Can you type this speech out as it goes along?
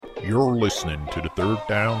You're listening to the Third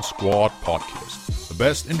Down Squad podcast, the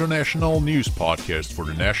best international news podcast for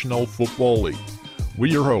the National Football League.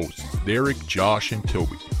 We're your hosts, Derek, Josh, and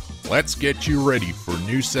Toby. Let's get you ready for a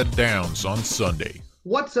new set of downs on Sunday.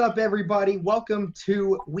 What's up, everybody? Welcome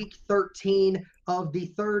to week 13 of the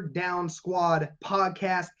Third Down Squad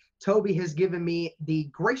podcast. Toby has given me the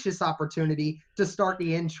gracious opportunity to start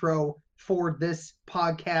the intro for this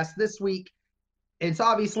podcast this week. It's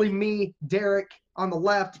obviously me, Derek, on the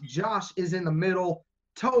left. Josh is in the middle.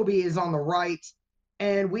 Toby is on the right.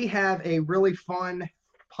 And we have a really fun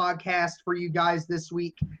podcast for you guys this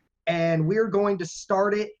week. And we're going to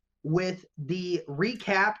start it with the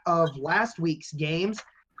recap of last week's games.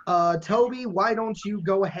 Toby, why don't you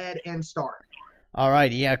go ahead and start? All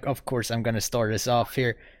right, yeah, of course I'm going to start us off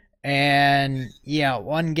here. And yeah,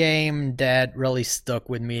 one game that really stuck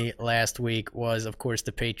with me last week was, of course,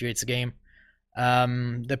 the Patriots game.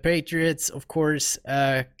 The Patriots, of course,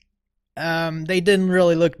 they didn't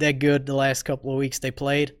really look that good the last couple of weeks they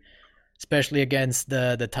played, especially against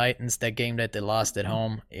the Titans, that game that they lost at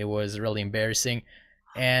home. It was really embarrassing.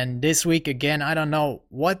 And this week, again, I don't know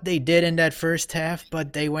what they did in that first half,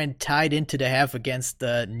 but they went tied into the half against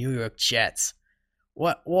the New York Jets.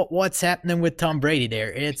 What's happening with Tom Brady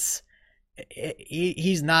there?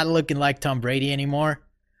 He's not looking like Tom Brady anymore.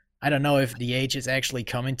 I don't know if the age is actually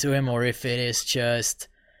coming to him or if it is just,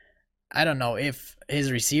 I don't know, if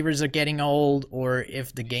his receivers are getting old or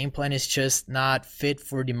if the game plan is just not fit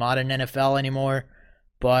for the modern NFL anymore.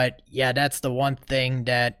 But yeah, that's the one thing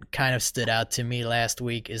that kind of stood out to me last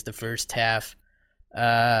week is the first half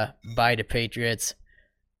by the Patriots.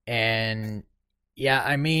 And yeah,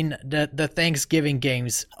 I mean, the Thanksgiving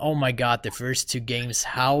games, oh my God, the first two games,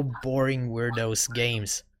 how boring were those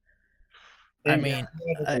games? I mean,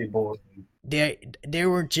 they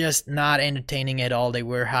were just not entertaining at all. They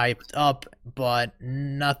were hyped up, but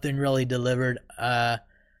nothing really delivered. The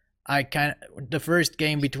first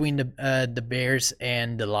game between the Bears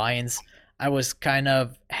and the Lions, I was kind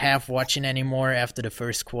of half watching anymore after the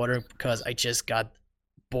first quarter because I just got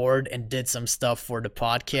bored and did some stuff for the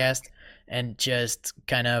podcast and just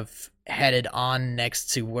kind of headed on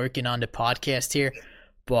next to working on the podcast here.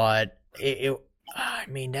 But I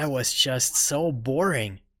mean, that was just so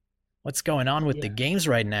boring. What's going on with the games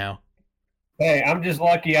right now? Hey, I'm just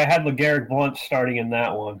lucky I had LeGarrette Blount starting in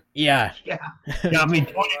that one. Yeah. I mean,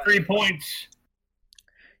 23 points.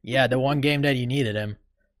 Yeah, the one game that you needed him.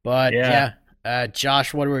 But yeah,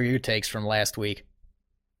 Josh, what were your takes from last week?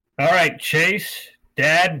 All right, Chase,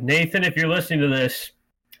 Dad, Nathan, if you're listening to this,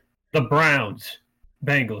 the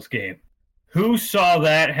Browns-Bengals game. Who saw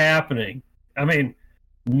that happening? I mean,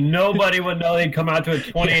 nobody would know they'd come out to a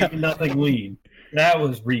 28-0 lead. That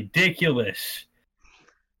was ridiculous.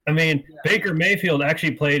 I mean, Baker Mayfield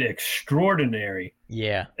actually played extraordinary.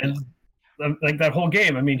 Yeah. And like that whole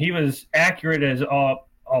game, I mean, he was accurate as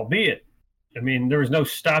albeit. I mean, there was no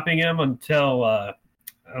stopping him until, I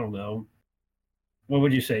don't know, what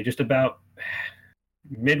would you say, just about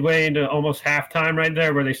midway into almost halftime right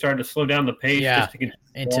there where they started to slow down the pace. Yeah, just to get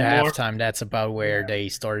into halftime, that's about where they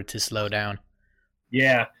started to slow down.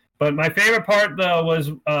 Yeah, but my favorite part, though,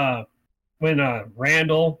 was when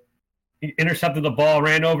Randall intercepted the ball,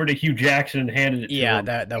 ran over to Hugh Jackson and handed it to him.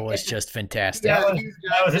 Yeah, that was just fantastic. Yeah, Hugh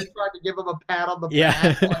Jackson tried to give him a pat on the back.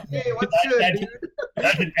 Yeah. Like, hey, what's good, dude?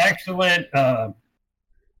 That's an excellent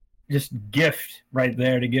just gift right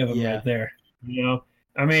there to give him right there. You know,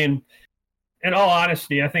 I mean, in all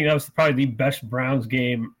honesty, I think that was probably the best Browns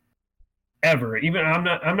game ever. Even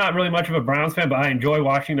I'm not really much of a Browns fan, but I enjoy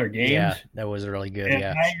watching their games. Yeah, that was really good.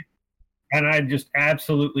 And I just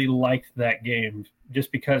absolutely liked that game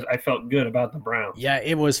just because I felt good about the Browns. Yeah,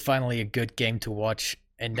 it was finally a good game to watch,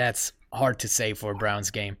 and that's hard to say for a Browns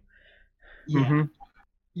game. Yeah. Mm-hmm.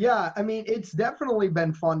 Yeah, I mean, it's definitely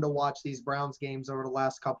been fun to watch these Browns games over the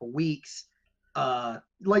last couple weeks.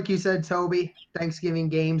 Like you said, Toby, Thanksgiving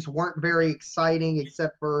games weren't very exciting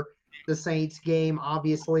except for the Saints game,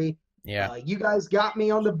 obviously. Yeah. You guys got me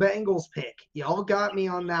on the Bengals pick. Y'all got me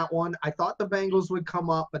on that one. I thought the Bengals would come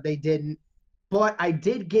up, but they didn't. But I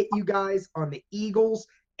did get you guys on the Eagles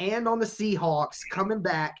and on the Seahawks coming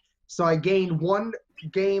back. So I gained one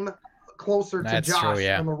game closer to Josh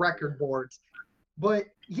on the record boards. But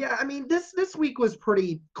yeah, I mean, this week was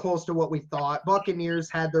pretty close to what we thought. Buccaneers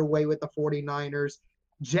had their way with the 49ers.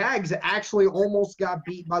 Jags actually almost got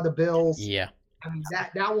beat by the Bills. Yeah. I mean,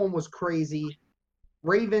 that one was crazy.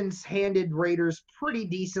 Ravens handed Raiders pretty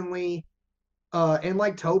decently. And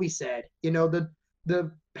like Toby said, you know,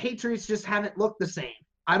 the Patriots just haven't looked the same.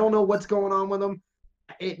 I don't know what's going on with them.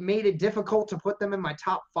 It made it difficult to put them in my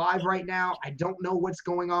top 5 right now. I don't know what's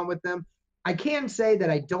going on with them. I can say that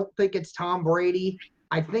I don't think it's Tom Brady.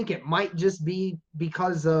 I think it might just be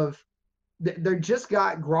because of they just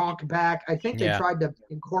got Gronk back. I think they Yeah. tried to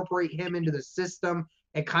incorporate him into the system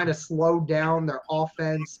and kind of slowed down their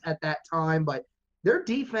offense at that time. But their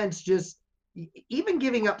defense just, even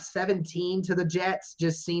giving up 17 to the Jets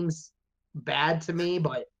just seems bad to me.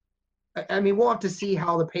 But I mean, we'll have to see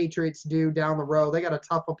how the Patriots do down the road. They got a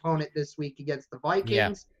tough opponent this week against the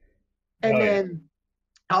Vikings. And then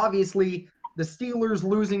obviously the Steelers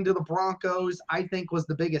losing to the Broncos, I think, was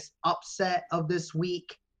the biggest upset of this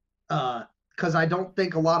week. Because I don't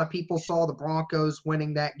think a lot of people saw the Broncos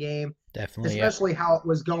winning that game, Definitely. Yeah. especially how it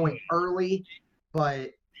was going early.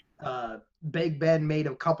 But Big Ben made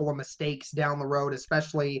a couple of mistakes down the road,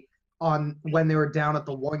 especially on when they were down at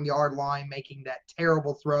the 1 yard line, making that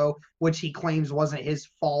terrible throw, which he claims wasn't his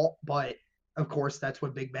fault. But of course, that's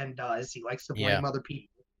what Big Ben does. He likes to blame other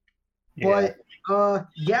people. Yeah. But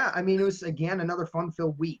yeah, I mean, it was again another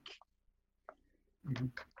fun-filled week.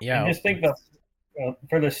 Yeah. I just think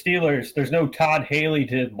for the Steelers, there's no Todd Haley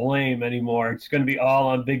to blame anymore. It's going to be all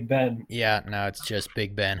on Big Ben. Yeah, no, it's just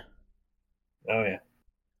Big Ben. Oh, yeah.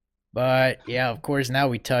 But yeah, of course, now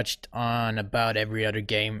we touched on about every other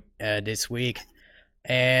game this week.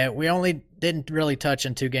 And we only didn't really touch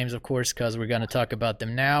on 2 games, of course, because we're going to talk about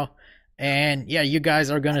them now. And yeah, you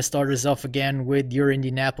guys are going to start us off again with your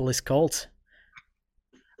Indianapolis Colts.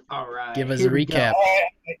 All right. Give us a recap.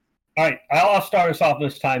 All right, I'll start us off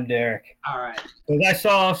this time, Derek. All right. Because I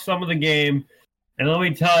saw some of the game, and let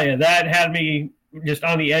me tell you, that had me just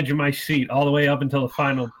on the edge of my seat all the way up until the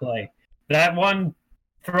final play. That one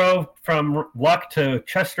throw from Luck to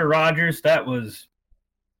Chester Rogers, that was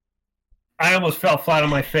 – I almost fell flat on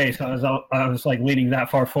my face. I was like leaning that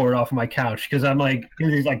far forward off of my couch because I'm like –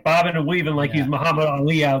 he's like bobbing and weaving like he's Muhammad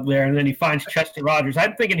Ali out there, and then he finds Chester Rogers.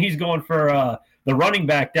 I'm thinking he's going for the running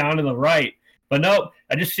back down to the right. But no,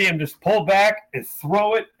 I just see him just pull back and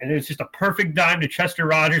throw it, and it's just a perfect dime to Chester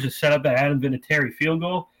Rogers to set up that Adam Vinatieri field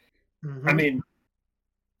goal. Mm-hmm. I mean,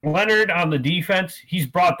 Leonard on the defense, he's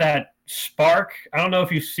brought that spark. I don't know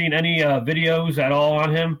if you've seen any videos at all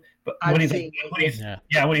on him, but when he's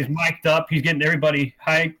mic'd up, he's getting everybody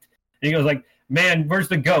hyped, and he goes like, "Man, where's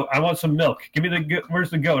the goat? I want some milk. Give me where's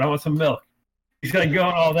the goat? I want some milk." He's gonna go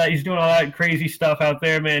and all that. He's doing all that crazy stuff out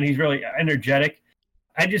there, man. He's really energetic.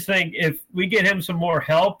 I just think if we get him some more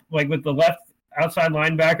help, like with the left outside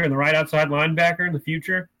linebacker and the right outside linebacker in the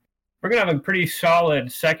future, we're going to have a pretty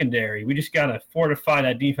solid secondary. We just got to fortify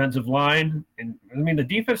that defensive line. And I mean, the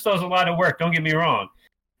defense does a lot of work, don't get me wrong.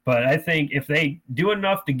 But I think if they do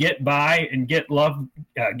enough to get by and get Luck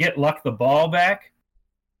the ball back,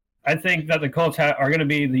 I think that the Colts are going to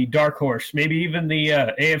be the dark horse, maybe even the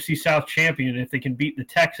AFC South champion if they can beat the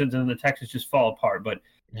Texans and the Texans just fall apart. But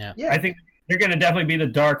yeah. I think they're going to definitely be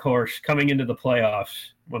the dark horse coming into the playoffs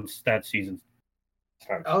once that season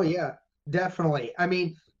starts. Oh, yeah, definitely. I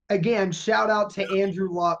mean, again, shout out to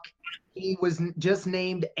Andrew Luck. He was just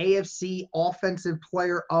named AFC Offensive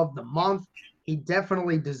Player of the Month. He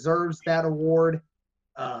definitely deserves that award.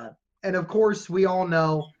 And, of course, we all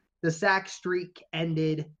know the sack streak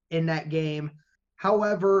ended in that game.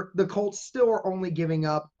 However, the Colts still are only giving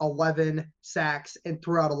up 11 sacks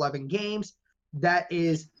throughout 11 games. That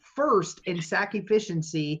is first in sack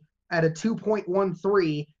efficiency at a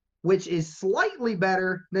 2.13, which is slightly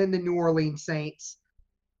better than the New Orleans Saints.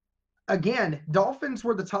 Again, Dolphins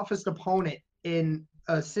were the toughest opponent in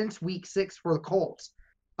since week 6 for the Colts.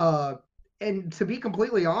 And to be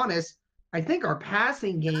completely honest, I think our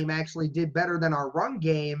passing game actually did better than our run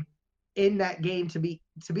game in that game, to be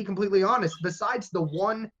completely honest. Besides the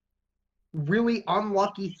one really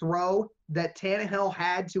unlucky throw that Tannehill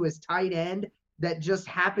had to his tight end that just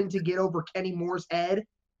happened to get over Kenny Moore's head.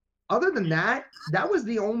 Other than that, that was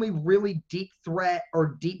the only really deep threat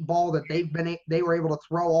or deep ball that they were able to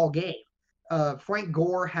throw all game. Frank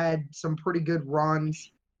Gore had some pretty good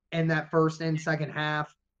runs in that first and second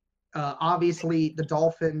half. Obviously, the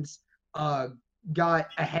Dolphins got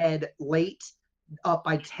ahead late, up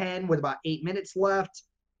by 10 with about 8 minutes left.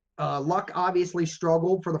 Luck obviously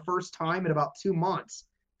struggled for the first time in about 2 months,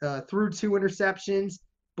 threw 2 interceptions,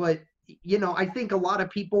 but you know, I think a lot of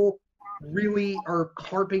people really are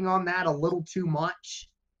harping on that a little too much.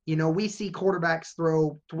 You know, we see quarterbacks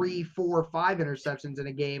throw 3, 4, 5 interceptions in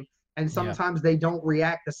a game, and sometimes they don't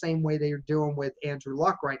react the same way they're doing with Andrew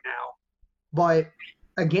Luck right now. But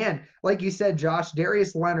again, like you said, Josh,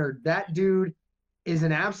 Darius Leonard, that dude is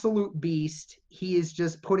an absolute beast. He is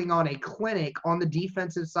just putting on a clinic on the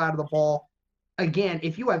defensive side of the ball. Again,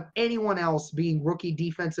 if you have anyone else being rookie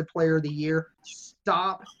defensive player of the year,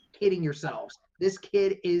 stop kidding yourselves. This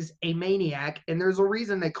kid is a maniac, and there's a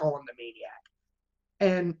reason they call him the maniac.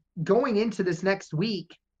 And going into this next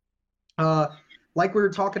week, like we were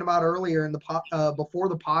talking about earlier in the before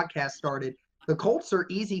the podcast started, the Colts are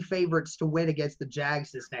easy favorites to win against the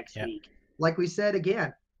Jags this next week. Like we said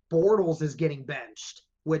again, Bortles is getting benched,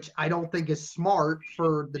 which I don't think is smart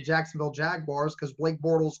for the Jacksonville Jaguars because Blake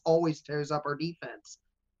Bortles always tears up our defense.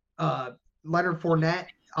 Leonard Fournette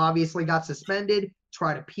obviously got suspended,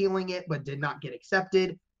 tried appealing it, but did not get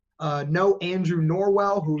accepted. No Andrew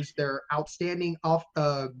Norwell, who's their outstanding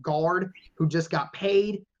guard, who just got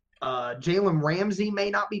paid. Jalen Ramsey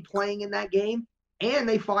may not be playing in that game, and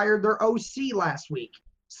they fired their OC last week.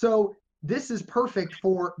 So this is perfect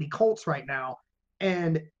for the Colts right now.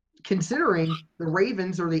 And considering the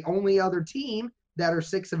Ravens are the only other team that are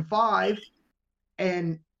 6-5,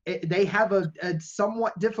 and they have a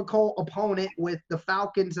somewhat difficult opponent with the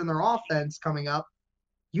Falcons and their offense coming up,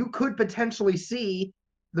 you could potentially see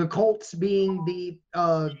the Colts being the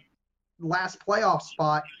last playoff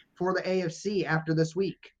spot for the AFC after this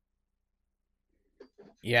week.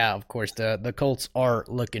 Yeah, of course, the Colts are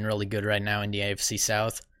looking really good right now in the AFC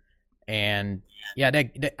South. And yeah,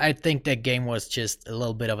 I think that game was just a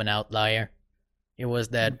little bit of an outlier. It was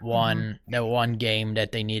that one game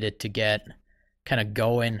that they needed to get kind of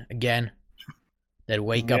going again. That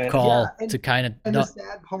wake-up call to kind of... And the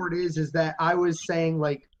sad part is that I was saying,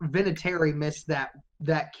 like, Vinatieri missed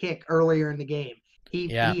that kick earlier in the game. He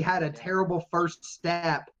had a terrible first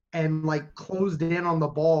step and, like, closed in on the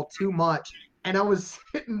ball too much. And I was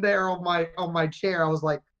sitting there on my chair. I was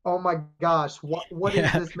like, oh, my gosh, what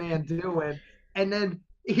is this man doing? And then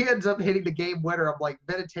he ends up hitting the game winner. I'm like,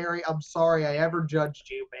 Vinatieri, I'm sorry I ever judged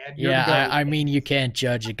you, man. I mean, you can't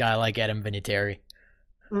judge a guy like Adam Vinatieri.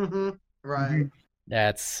 Mm-hmm. Right.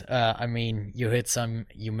 That's, I mean, you hit some,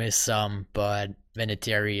 you miss some, but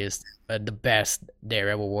Vinatieri is the best there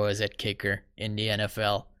ever was at kicker in the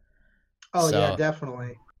NFL. Oh, so, yeah,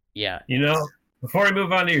 definitely. Yeah. You know, before we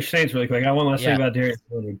move on to your Saints really quick, I want to say about Darius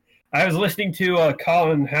Leonard. I was listening to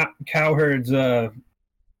Colin Cowherd's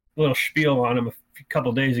little spiel on him a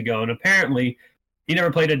couple days ago, and apparently he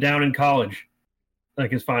never played it down in college,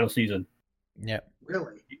 like his final season. Yeah.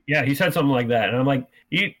 Really? Yeah, he said something like that. And I'm like,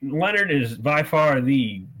 Leonard is by far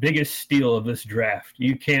the biggest steal of this draft.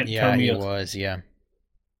 You can't tell me. Yeah, he was, yeah.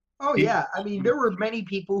 Oh, yeah. I mean, there were many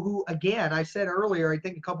people who, again, I said earlier, I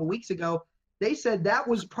think a couple weeks ago, they said that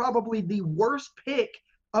was probably the worst pick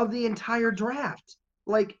of the entire draft.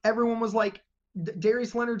 Like, everyone was like,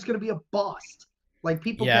 Darius Leonard's going to be a bust. Like,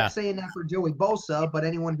 people kept saying that for Joey Bosa, but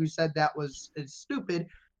anyone who said that is stupid.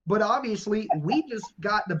 But obviously, we just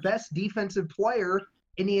got the best defensive player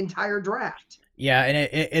in the entire draft. Yeah, and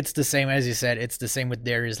it's the same, as you said, it's the same with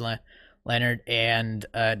Darius Leonard and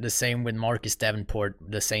the same with Marcus Davenport,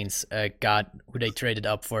 the Saints got, who they traded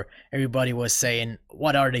up for. Everybody was saying,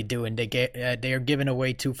 what are they doing? They are giving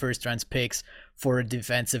away 2 first-round picks for a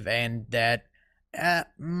defensive end that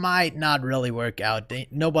might not really work out.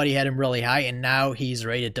 Nobody had him really high, and now he's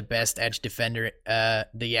rated the best edge defender,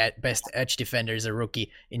 best edge defender as a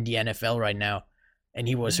rookie in the NFL right now, and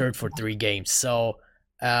he was hurt for 3 games. So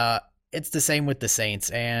it's the same with the Saints,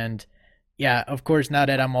 and yeah, of course, now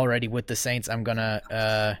that I'm already with the Saints, I'm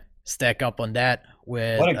gonna stack up on that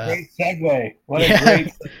with. What a great segue! What a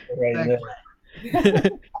great segue right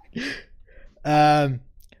there.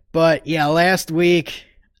 But yeah, last week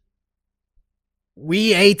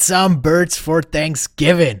we ate some birds for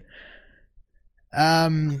Thanksgiving.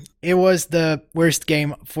 It was the worst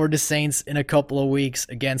game for the Saints in a couple of weeks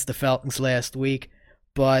against the Falcons last week,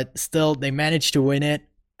 but still they managed to win it.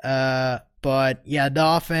 But yeah, the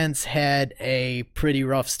offense had a pretty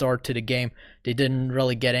rough start to the game. They didn't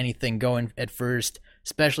really get anything going at first,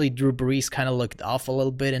 especially Drew Brees kind of looked off a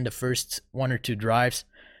little bit in the first 1 or 2 drives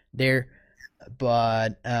there.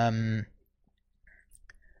 But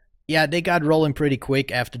yeah, they got rolling pretty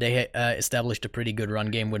quick after they established a pretty good run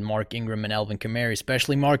game with Mark Ingram and Alvin Kamara.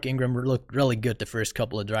 Especially Mark Ingram looked really good the first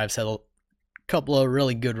couple of drives, had a couple of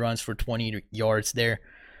really good runs for 20 yards there.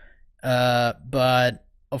 But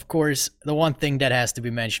of course, the one thing that has to be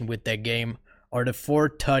mentioned with that game are the 4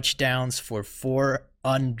 touchdowns for 4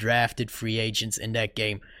 undrafted free agents in that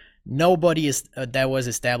game. Nobody that was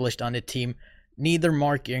established on the team, neither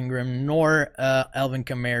Mark Ingram, nor Alvin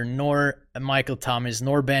Kamara, nor Michael Thomas,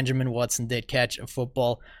 nor Benjamin Watson did catch a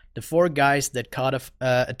football. The 4 guys that caught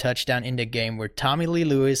a touchdown in the game were Tommy Lee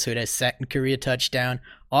Lewis, who had his 2nd career touchdown,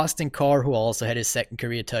 Austin Carr, who also had his 2nd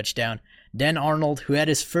career touchdown, Dan Arnold, who had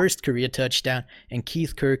his 1st career touchdown, and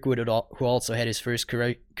Keith Kirkwood, who also had his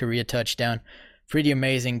 1st career touchdown. Pretty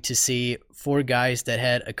amazing to see 4 guys that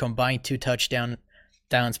had a combined 2 touchdowns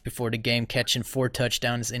before the game catching 4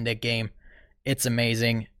 touchdowns in that game. It's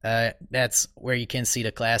amazing. That's where you can see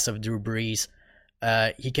the class of Drew Brees.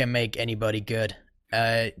 He can make anybody good.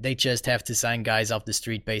 They just have to sign guys off the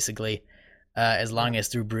street, basically. As long as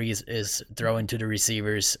Drew Brees is throwing to the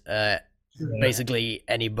receivers, basically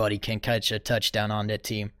anybody can catch a touchdown on that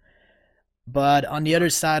team. But on the other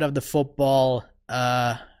side of the football,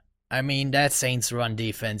 I mean, that Saints run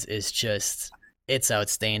defense is just, it's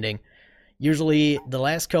outstanding. Usually, the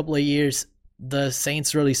last couple of years, the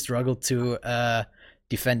Saints really struggled to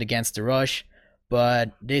defend against the rush.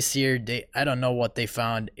 But this year, I don't know what they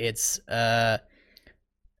found. It's their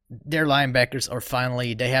linebackers are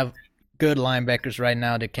finally, they have good linebackers right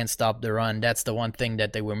now that can stop the run. That's the one thing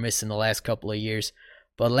that they were missing the last couple of years.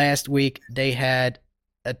 But last week, they allowed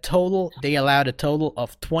a total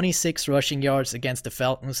of 26 rushing yards against the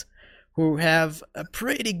Falcons, who have a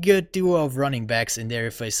pretty good duo of running backs in there,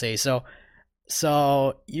 if I say so.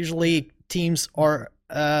 So usually teams are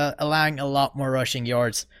allowing a lot more rushing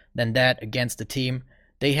yards than that against the team.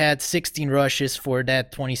 They had 16 rushes for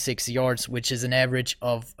that 26 yards, which is an average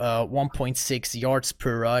of 1.6 yards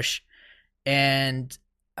per rush. And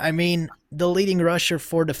I mean, the leading rusher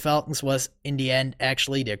for the Falcons was, in the end,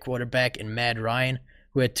 actually their quarterback in Matt Ryan,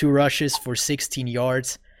 who had 2 rushes for 16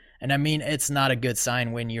 yards. And I mean, it's not a good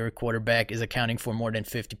sign when your quarterback is accounting for more than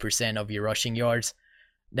 50% of your rushing yards.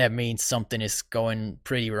 That means something is going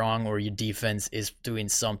pretty wrong, or your defense is doing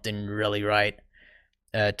something really right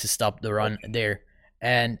to stop the run there.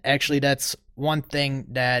 And actually, that's one thing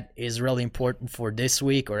that is really important for this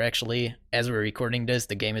week, or actually, as we're recording this,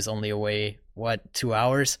 the game is only away, 2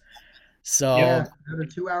 hours? So yeah, another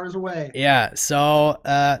 2 hours away. Yeah, so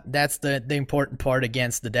that's the important part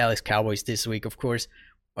against the Dallas Cowboys this week. Of course,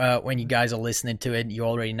 when you guys are listening to it, you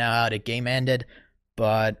already know how the game ended,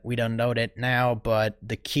 but we don't know that now. But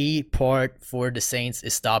the key part for the Saints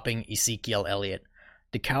is stopping Ezekiel Elliott.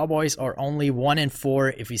 The Cowboys are only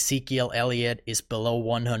 1-4 if Ezekiel Elliott is below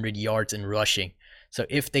 100 yards in rushing. So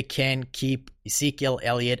if they can keep Ezekiel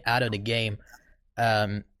Elliott out of the game,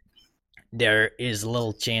 there is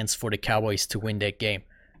little chance for the Cowboys to win that game.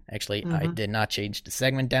 Actually, I did not change the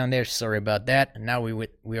segment down there. Sorry about that. And now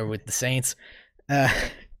we are with the Saints. But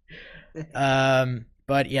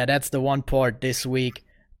yeah, that's the one part this week.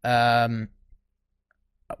 The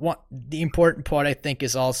important part, I think,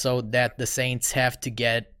 is also that the Saints have to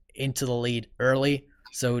get into the lead early,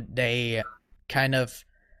 so they kind of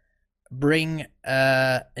bring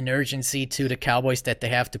an urgency to the Cowboys that they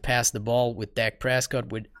have to pass the ball with Dak Prescott,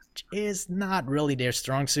 which is not really their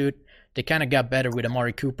strong suit. They kind of got better with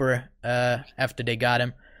Amari Cooper after they got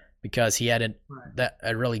him, because he had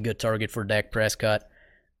a really good target for Dak Prescott.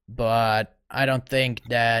 But I don't think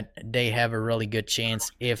that they have a really good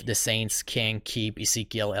chance if the Saints can keep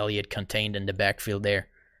Ezekiel Elliott contained in the backfield there.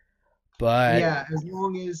 But yeah, as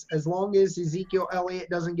long as Ezekiel Elliott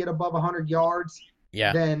doesn't get above 100 yards,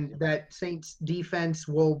 then that Saints defense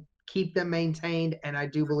will keep them maintained, and I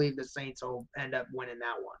do believe the Saints will end up winning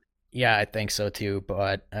that one. Yeah, I think so too.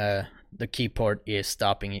 But the key part is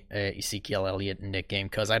stopping Ezekiel Elliott in that game,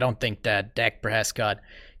 because I don't think that Dak Prescott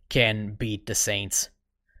can beat the Saints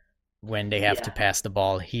when they have to pass the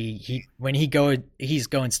ball. He's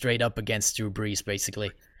going straight up against Drew Brees basically,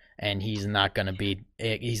 and he's not gonna win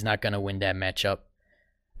that matchup.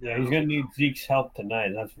 Yeah, he's gonna need Zeke's help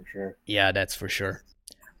tonight, that's for sure. Yeah, that's for sure.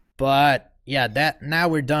 But yeah, now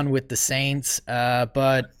we're done with the Saints.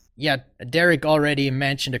 But yeah, Derek already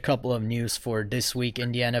mentioned a couple of news for this week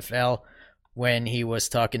in the NFL when he was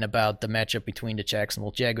talking about the matchup between the Jacksonville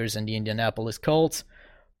Jaguars and the Indianapolis Colts.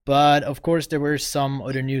 But, of course, there were some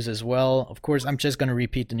other news as well. Of course, I'm just going to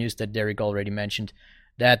repeat the news that Derek already mentioned,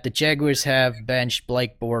 that the Jaguars have benched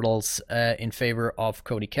Blake Bortles in favor of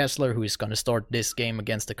Cody Kessler, who is going to start this game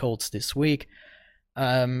against the Colts this week.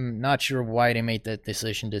 Not sure why they made that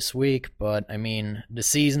decision this week, but, I mean, the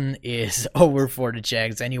season is over for the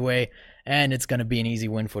Jags anyway, and it's going to be an easy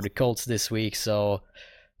win for the Colts this week. So,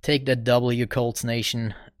 take that W, Colts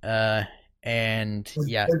Nation. And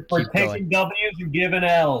yeah, we're taking W's and giving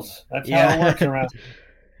L's. That's how it works around.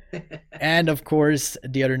 And of course,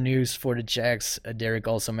 the other news for the Jags, Derek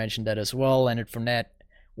also mentioned that as well. Leonard Fournette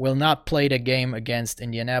will not play the game against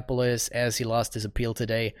Indianapolis, as he lost his appeal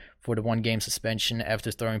today for the 1-game suspension after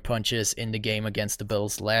throwing punches in the game against the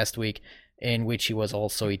Bills last week, in which he was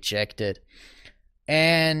also ejected.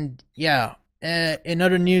 And yeah, in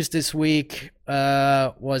other news this week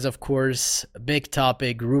was, of course, a big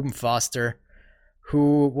topic. Reuben Foster,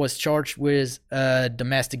 who was charged with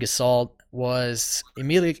domestic assault, was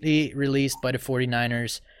immediately released by the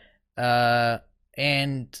 49ers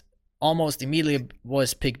and almost immediately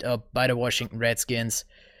was picked up by the Washington Redskins,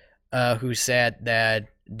 who said that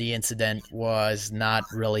the incident was not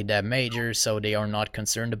really that major, so they are not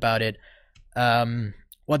concerned about it.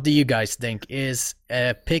 What do you guys think? Is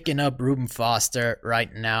picking up Reuben Foster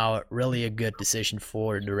right now really a good decision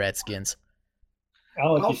for the Redskins?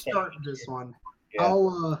 I'll start this one.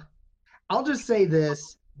 Yeah. I'll just say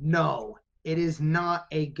this. No, it is not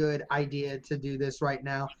a good idea to do this right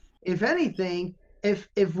now. If anything, if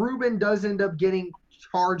Reuben does end up getting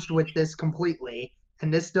charged with this completely,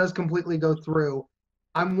 and this does completely go through,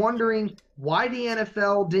 I'm wondering why the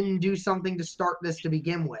NFL didn't do something to start this to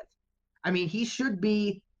begin with. I mean, he should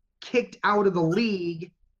be kicked out of the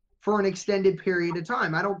league for an extended period of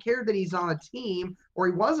time. I don't care that he's on a team or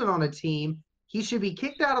he wasn't on a team. He should be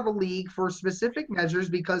kicked out of the league for specific measures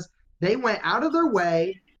because they went out of their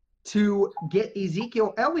way to get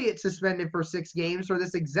Ezekiel Elliott suspended for 6 games for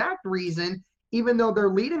this exact reason, even though their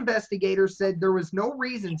lead investigator said there was no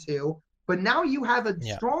reason to. But now you have a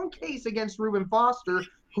strong case against Reuben Foster,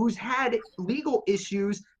 who's had legal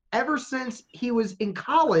issues ever since he was in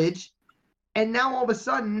college, and now all of a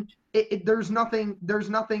sudden there's nothing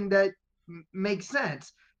that makes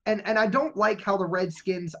sense. And I don't like how the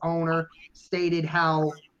Redskins owner stated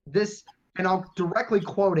how this, and I'll directly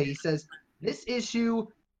quote it. He says, "This issue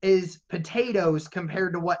is potatoes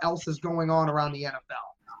compared to what else is going on around the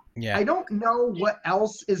NFL." Yeah. I don't know what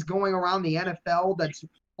else is going around the NFL that's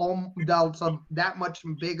that much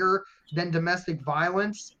bigger than domestic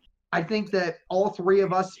violence. I think that all three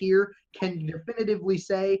of us here can definitively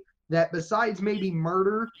say that besides maybe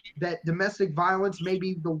murder, that domestic violence may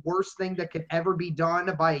be the worst thing that could ever be done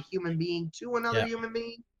by a human being to another human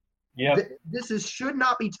being. Yeah. This should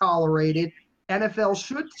not be tolerated. NFL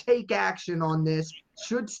should take action on this,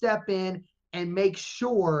 should step in and make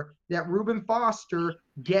sure that Reuben Foster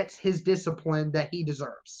gets his discipline that he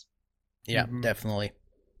deserves. Yeah, definitely.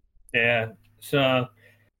 Yeah. So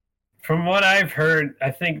from what I've heard,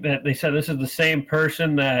 I think that they said this is the same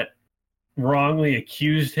person that wrongly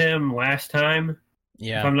accused him last time.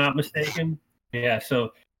 Yeah. If I'm not mistaken. Yeah.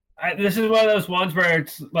 So this is one of those ones where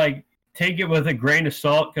it's like, take it with a grain of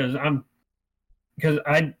salt because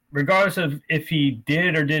regardless of if he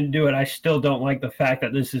did or didn't do it, I still don't like the fact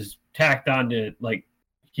that this is tacked on to, like,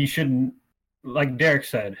 he shouldn't, like Derek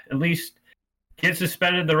said, at least get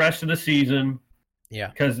suspended the rest of the season. Yeah.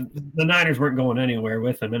 Because the Niners weren't going anywhere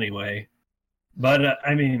with him anyway. But,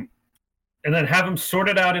 I mean, and then have him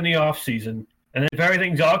sorted out in the offseason. And then if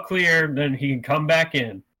everything's all clear, then he can come back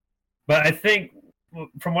in. But I think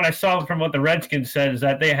from what I saw from what the Redskins said is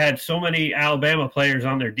that they had so many Alabama players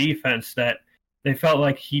on their defense that they felt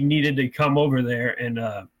like he needed to come over there and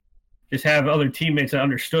just have other teammates that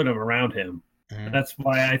understood him around him. And that's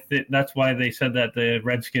why that's why they said that the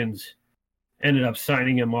Redskins ended up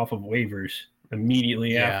signing him off of waivers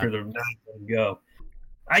immediately after the Niners let him go.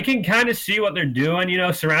 I can kind of see what they're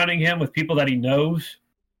doing, surrounding him with people that he knows,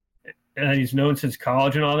 and he's known since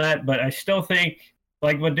college and all that. But I still think,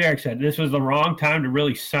 like what Derek said, this was the wrong time to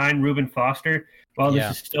really sign Reuben Foster while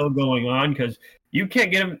this is still going on, because you can't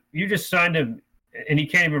get him. You just signed him, and he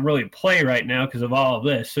can't even really play right now because of all of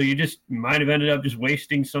this. So you just might have ended up just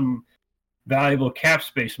wasting some valuable cap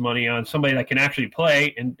space money on somebody that can actually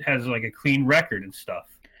play and has like a clean record and stuff.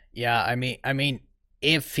 Yeah, I mean,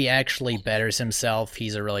 if he actually betters himself,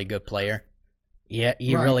 he's a really good player. Yeah,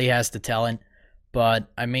 he really has the talent.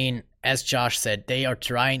 But I mean, as Josh said, they are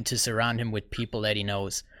trying to surround him with people that he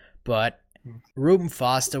knows. But Reuben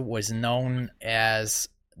Foster was known as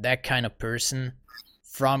that kind of person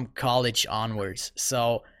from college onwards.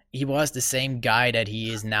 So he was the same guy that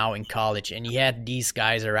he is now in college, and he had these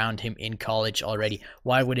guys around him in college already.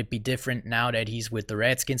 Why would it be different now that he's with the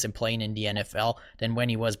Redskins and playing in the NFL than when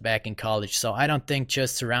he was back in college? So I don't think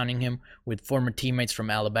just surrounding him with former teammates from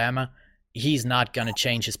Alabama, he's not going to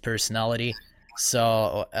change his personality.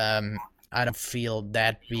 So I don't feel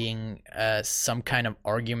that being some kind of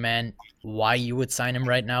argument why you would sign him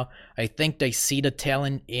right now. I think they see the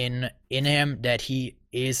talent in him, that he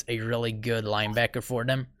is a really good linebacker for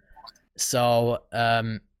them. So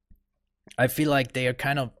I feel like they are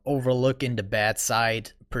kind of overlooking the bad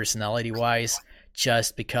side personality-wise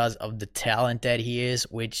just because of the talent that he is,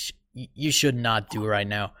 which you should not do right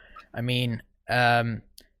now. I mean,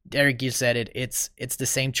 Derek, you said it. It's the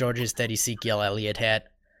same charges that Ezekiel Elliott had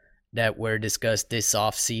that were discussed this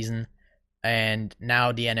offseason, and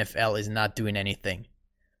now the NFL is not doing anything.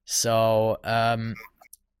 So, I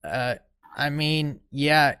mean,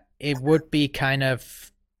 yeah, it would be kind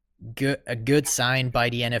of a good sign by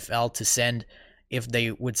the NFL to send if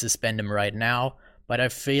they would suspend him right now, but I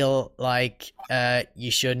feel like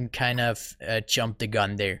you shouldn't kind of jump the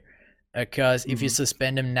gun there, because if you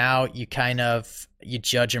suspend him now, you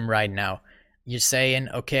judge him right now. you're saying,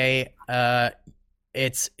 okay,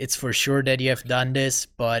 it's for sure that you have done this,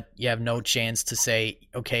 but you have no chance to say,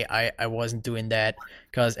 okay, I wasn't doing that,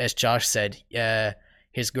 because as Josh said,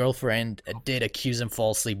 his girlfriend did accuse him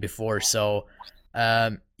falsely before, so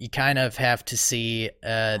you kind of have to see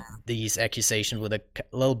these accusations with a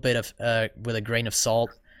little bit of with a grain of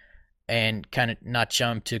salt, and kind of not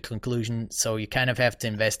jump to a conclusion. So you kind of have to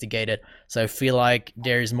investigate it. So I feel like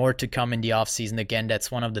there's more to come in the offseason. Again,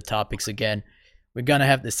 that's one of the topics. Again, we're going to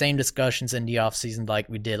have the same discussions in the offseason like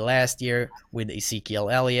we did last year with Ezekiel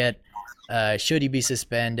Elliott. Should he be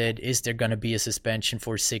suspended? Is there going to be a suspension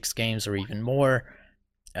for 6 games or even more?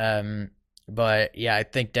 But yeah, I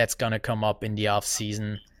think that's going to come up in the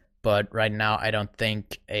offseason. But right now, I don't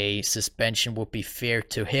think a suspension would be fair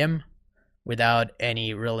to him without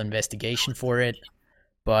any real investigation for it.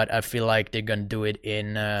 But I feel like they're going to do it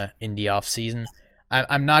in the offseason.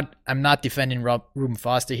 I'm not defending Reuben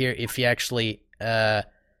Foster here. If he actually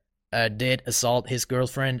did assault his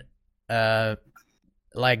girlfriend,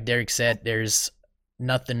 like Derek said, there's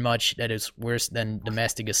nothing much that is worse than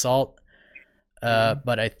domestic assault.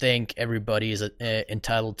 But I think everybody is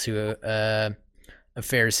entitled to a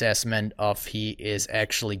fair assessment of he is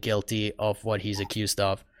actually guilty of what he's accused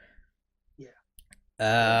of.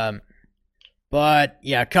 Yeah. But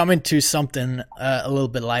yeah, coming to something a little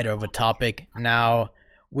bit lighter of a topic now,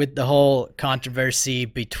 with the whole controversy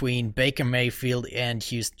between Baker Mayfield and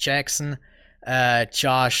Hugh Jackson.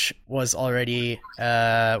 Josh was already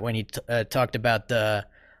when he talked about the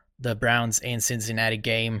Browns and Cincinnati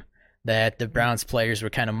game, that the Browns players were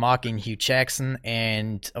kind of mocking Hugh Jackson,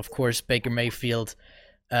 and of course Baker Mayfield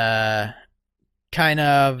kind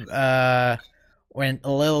of went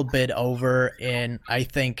a little bit over in, I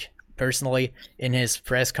think personally, in his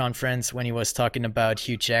press conference when he was talking about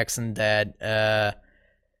Hugh Jackson, that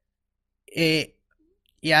it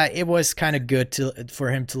was kind of good for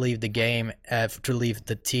him to leave the game, to leave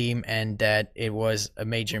the team, and that it was a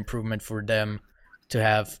major improvement for them to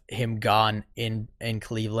have him gone in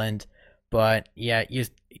Cleveland. But yeah,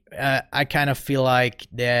 I kind of feel like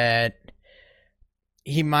that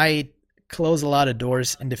he might close a lot of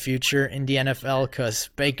doors in the future in the NFL, because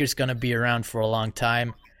Baker's going to be around for a long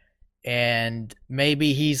time. And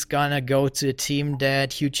maybe he's going to go to a team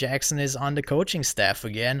that Hugh Jackson is on the coaching staff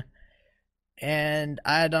again. And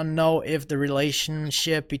I don't know if the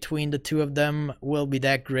relationship between the two of them will be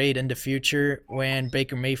that great in the future when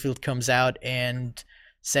Baker Mayfield comes out and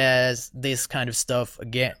says this kind of stuff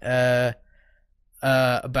again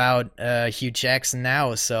about Hugh Jackson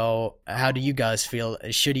now. So how do you guys feel?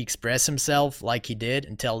 Should he express himself like he did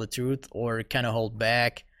and tell the truth, or kind of hold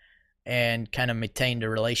back and kind of maintain the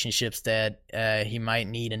relationships that he might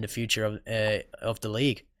need in the future of the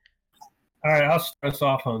league? All right, I'll start us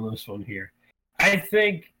off on this one here. I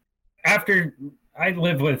think after I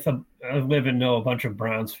live and know a bunch of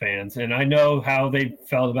Browns fans, and I know how they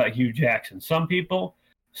felt about Hugh Jackson. Some people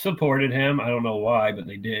supported him. I don't know why, but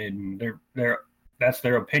they did. And that's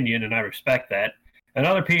their opinion, and I respect that. And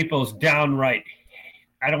other people's downright,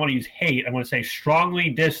 I don't want to use hate, I want to say strongly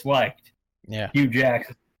disliked Hugh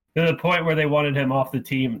Jackson to the point where they wanted him off the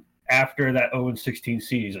team after that 0-16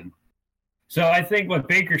 season. So I think what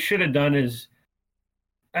Baker should have done is,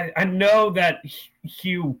 I know that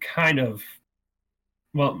Hugh kind of,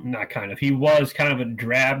 well, not kind of, he was kind of a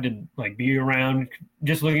drab to like be around.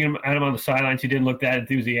 Just looking at him on the sidelines, he didn't look that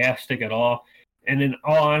enthusiastic at all. And in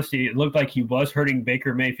all honesty, it looked like he was hurting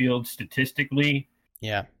Baker Mayfield statistically.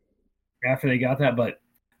 Yeah. After they got that. But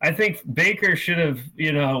I think Baker should have,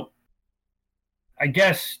 I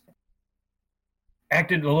guess,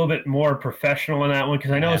 acted a little bit more professional in that one,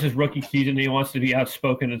 because I know it's his rookie season and he wants to be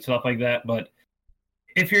outspoken and stuff like that. But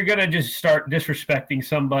if you're going to just start disrespecting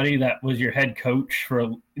somebody that was your head coach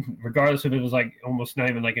for, regardless if it was like almost not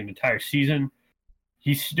even like an entire season,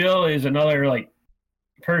 he still is another like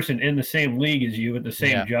person in the same league as you with the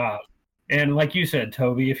same job. And like you said,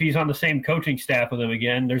 Toby, if he's on the same coaching staff with him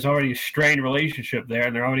again, there's already a strained relationship there,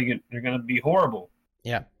 and they're going to be horrible.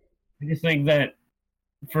 Yeah. I just think that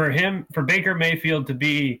for Baker Mayfield to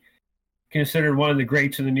be considered one of the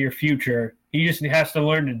greats in the near future, he just has to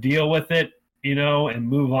learn to deal with it, and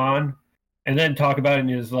move on, and then talk about it in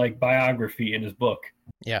his like biography in his book.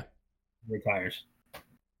 Yeah. Retires.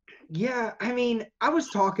 Yeah, I mean, I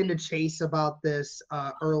was talking to Chase about this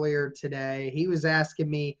earlier today. He was asking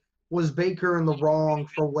me, was Baker in the wrong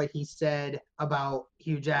for what he said about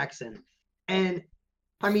Hugh Jackson? And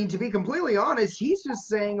I mean, to be completely honest, he's just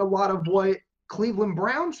saying a lot of what Cleveland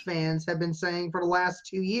Browns fans have been saying for the last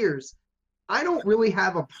 2 years. I don't really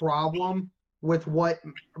have a problem with what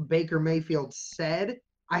Baker Mayfield said.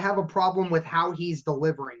 I have a problem with how he's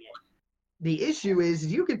delivering it. the issue is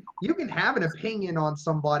you can have an opinion on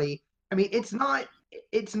somebody. I mean, it's not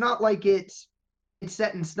like it's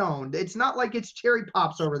set in stone. It's not like it's cherry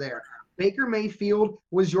pops over there. Baker Mayfield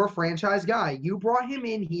was your franchise guy. You brought him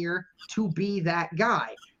in here to be that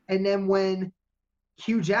guy. And then when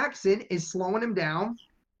Hugh Jackson is slowing him down,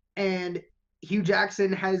 and Hugh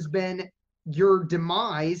Jackson has been your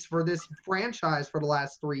demise for this franchise for the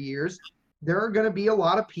last 3 years, there are going to be a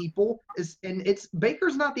lot of people, and it's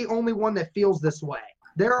Baker's not the only one that feels this way.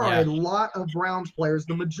 There are a lot of Browns players,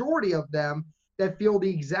 the majority of them, that feel the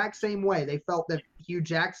exact same way. They felt that Hugh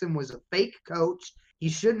Jackson was a fake coach. He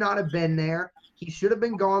should not have been there. He should have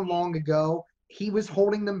been gone long ago. He was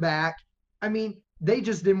holding them back. I mean, they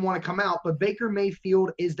just didn't want to come out, but Baker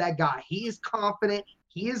Mayfield is that guy. He is confident.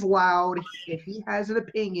 He is loud. If he has an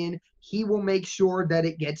opinion, he will make sure that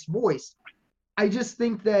it gets voiced. I just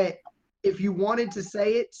think that if you wanted to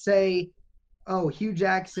say it, say, oh, Hugh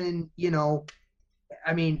Jackson,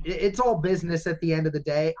 I mean, it's all business at the end of the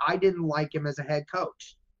day. I didn't like him as a head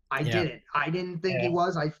coach. I didn't think he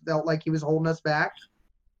was. I felt like he was holding us back.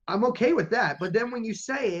 I'm okay with that. But then when you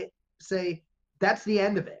say it, say, that's the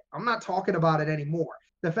end of it. I'm not talking about it anymore.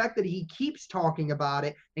 The fact that he keeps talking about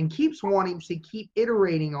it and keeps wanting to keep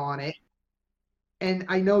iterating on it. And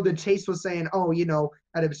I know that Chase was saying,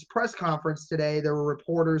 at his press conference today, there were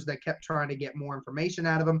reporters that kept trying to get more information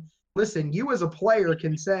out of him. Listen, you as a player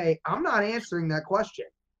can say, I'm not answering that question.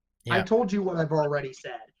 Yeah. I told you what I've already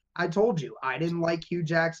said. I told you I didn't like Hugh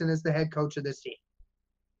Jackson as the head coach of this team.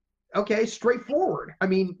 Okay, straightforward. I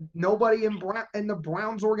mean, nobody in the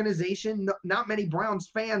Browns organization, not many Browns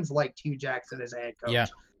fans liked Hugh Jackson as a head coach. Yeah.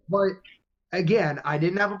 But again, I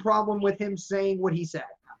didn't have a problem with him saying what he said.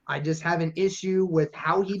 I just have an issue with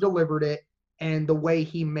how he delivered it and the way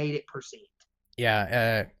he made it perceived.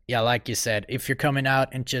 Yeah, like you said, if you're coming out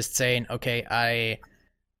and just saying, okay,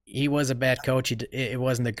 he was a bad coach, it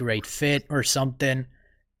wasn't a great fit or something,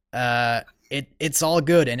 it's all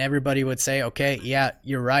good, and everybody would say, okay, yeah,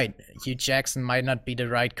 you're right. Hugh Jackson might not be the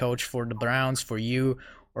right coach for the Browns, for you,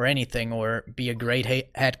 or anything, or be a great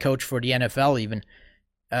head coach for the NFL even.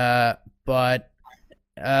 But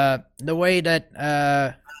the way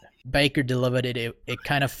that Baker delivered it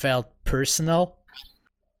kind of felt personal.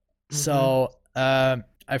 Mm-hmm. So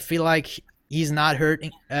I feel like he's not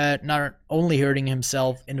only hurting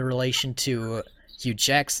himself in relation to Hugh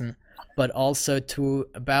Jackson, but also to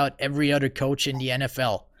about every other coach in the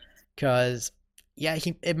NFL. Because,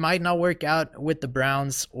 it might not work out with the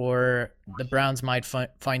Browns, or the Browns might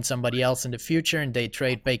find somebody else in the future and they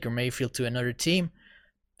trade Baker Mayfield to another team.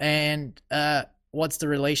 And what's the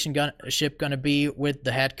relationship going to be with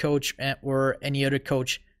the head coach or any other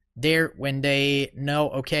coach there when they know,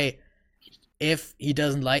 okay, if he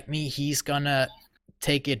doesn't like me, he's going to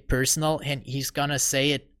take it personal and he's going to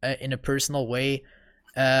say it in a personal way,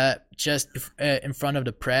 just in front of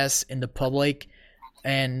the press, in the public,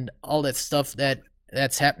 and all that stuff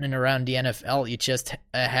that's happening around the NFL. You just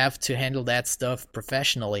have to handle that stuff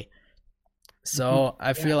professionally. So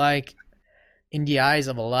I feel like in the eyes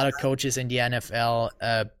of a lot of coaches in the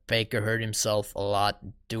NFL, Baker hurt himself a lot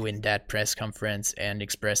doing that press conference and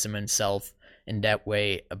expressing himself in that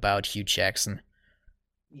way about Hugh Jackson.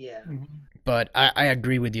 Yeah. But I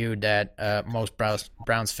agree with you that most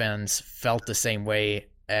Browns fans felt the same way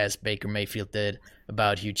as Baker Mayfield did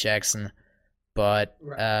about Hugh Jackson. But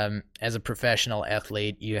as a professional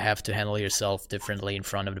athlete, you have to handle yourself differently in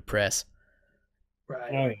front of the press.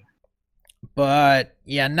 Right. Oh, yeah. But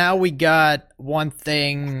now we got one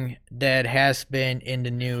thing that has been in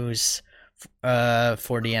the news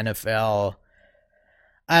for the NFL.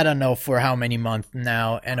 I don't know for how many months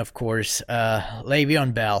now, and of course,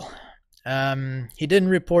 Le'Veon Bell. He didn't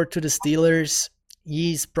report to the Steelers.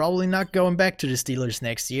 He's probably not going back to the Steelers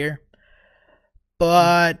next year.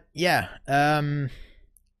 But there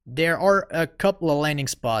are a couple of landing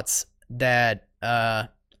spots that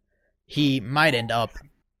he might end up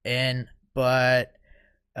in. But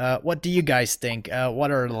what do you guys think?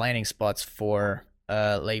 What are the landing spots for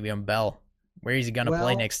Le'Veon Bell? Where is he going to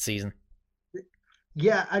play next season?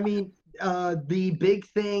 Yeah, I mean, the big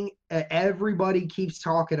thing everybody keeps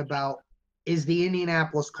talking about is the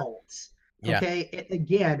Indianapolis Colts. Yeah. Okay,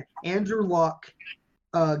 again, Andrew Luck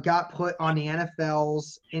got put on the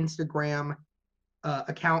NFL's Instagram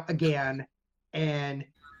account again. And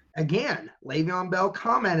again, Le'Veon Bell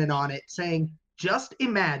commented on it saying, just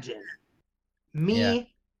imagine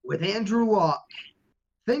me with Andrew Luck.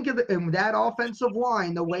 Think of that offensive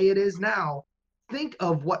line the way it is now. Think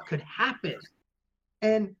of what could happen.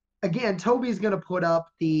 And again, Toby's going to put up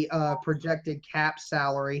the projected cap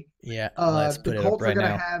salary. Yeah, let's put it up right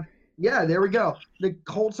now. Yeah, there we go. The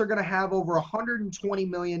Colts are going to have over $120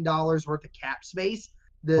 million worth of cap space.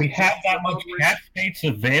 We have that much cap space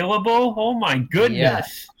available? Oh, my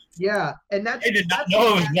goodness. Yeah, and I did not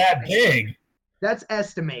know it was that big. That's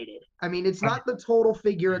estimated. I mean, it's not the total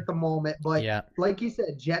figure at the moment, but like you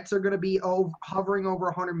said, Jets are going to be hovering over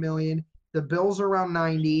 100 million. The Bills are around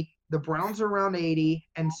 90. The Browns are around 80,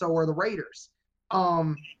 and so are the Raiders.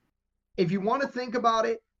 If you want to think about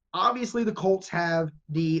it, obviously the Colts have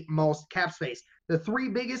the most cap space. The three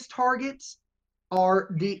biggest targets are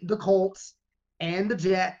the Colts and the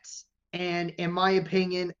Jets, and in my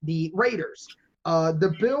opinion, the Raiders.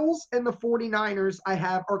 The Bills and the 49ers I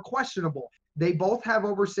have are questionable. They both have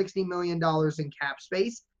over $60 million in cap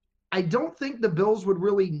space. I don't think the Bills would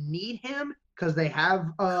really need him because they have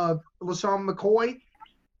LaShawn McCoy,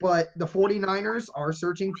 but the 49ers are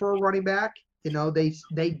searching for a running back. You know,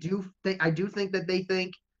 I do think that they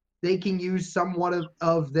think they can use somewhat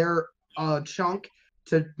of their chunk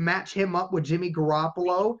to match him up with Jimmy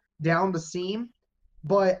Garoppolo down the seam.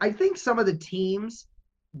 But I think some of the teams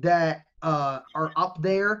that are up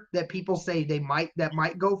there that people say that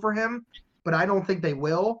might go for him, but I don't think they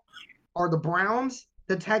will, are the Browns,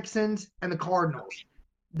 the Texans, and the Cardinals.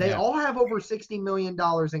 They all have over $60 million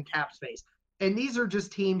in cap space. And these are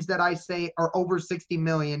just teams that I say are over 60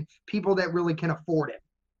 million, people that really can afford it.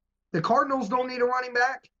 The Cardinals don't need a running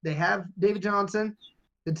back. They have David Johnson.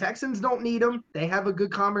 The Texans don't need him. They have a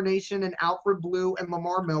good combination in Alfred Blue and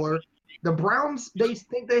Lamar Miller. The Browns, they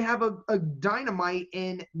think they have a dynamite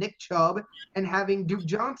in Nick Chubb and having Duke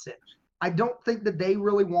Johnson. I don't think that they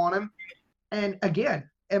really want him. And again,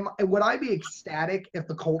 would I be ecstatic if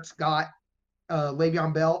the Colts got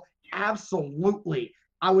Le'Veon Bell? Absolutely.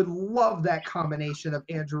 I would love that combination of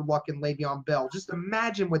Andrew Luck and Le'Veon Bell. Just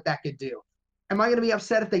imagine what that could do. Am I going to be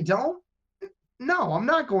upset if they don't? No, I'm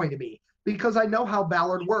not going to be, because I know how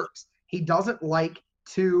Ballard works. He doesn't like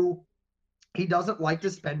to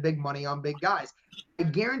spend big money on big guys. I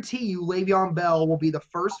guarantee you Le'Veon Bell will be the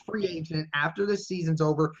first free agent after the season's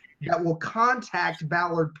over that will contact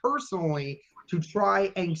Ballard personally to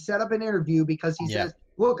try and set up an interview, because he says,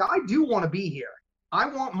 look, I do want to be here. I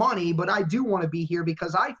want money, but I do want to be here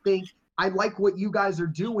because I think I like what you guys are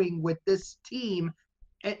doing with this team,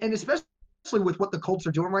 and especially with what the Colts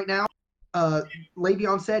are doing right now.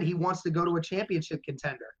 Le'Veon said he wants to go to a championship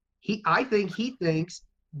contender. I think he thinks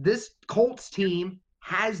this Colts team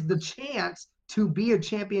has the chance to be a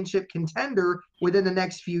championship contender within the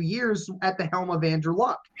next few years at the helm of Andrew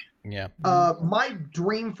Luck. Yeah. My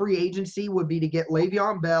dream free agency would be to get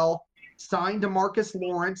Le'Veon Bell, sign DeMarcus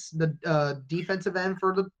Lawrence, the defensive end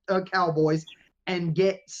for the Cowboys, and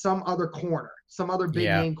get some other corner, some other big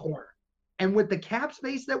name corner. And with the cap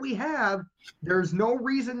space that we have, there's no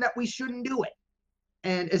reason that we shouldn't do it.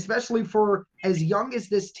 And especially for as young as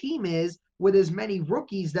this team is, with as many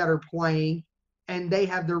rookies that are playing and they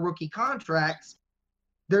have their rookie contracts,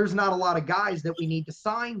 there's not a lot of guys that we need to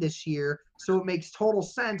sign this year. So it makes total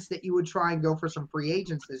sense that you would try and go for some free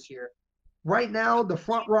agents this year. Right now, the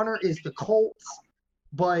front runner is the Colts,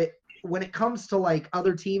 but when it comes to like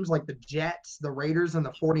other teams like the Jets, the Raiders, and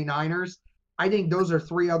the 49ers, I think those are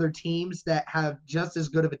three other teams that have just as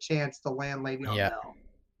good of a chance to land Le'Veon Bell.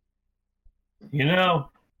 You know,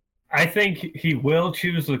 I think he will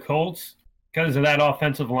choose the Colts because of that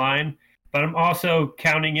offensive line, but I'm also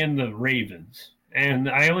counting in the Ravens. And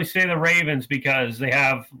I only say the Ravens because they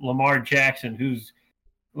have Lamar Jackson, who's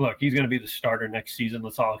look, he's going to be the starter next season.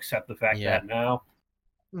 Let's all accept the fact that now.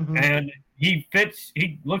 Mm-hmm. And he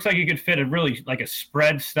looks like he could fit a really like a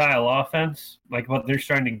spread style offense, like what they're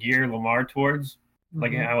starting to gear Lamar towards,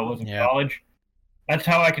 like how it was in college. That's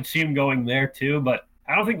how I could see him going there too. But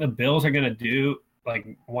I don't think the Bills are going to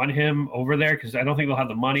want him over there because I don't think they'll have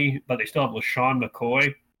the money, but they still have LaShawn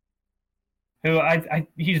McCoy, who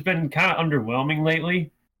he's been kind of underwhelming lately,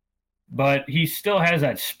 but he still has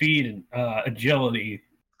that speed and agility,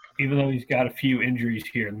 even though he's got a few injuries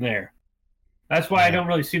here and there. That's why I don't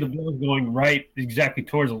really see the Bills going right exactly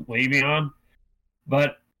towards Le'Veon.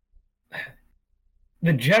 But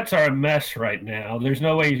the Jets are a mess right now. There's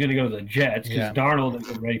no way he's going to go to the Jets because Darnold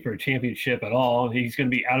isn't ready for a championship at all. He's going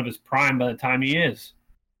to be out of his prime by the time he is.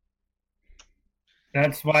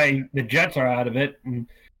 That's why the Jets are out of it. And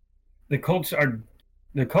the Colts and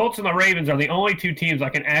the Ravens are the only two teams I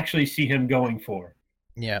can actually see him going for.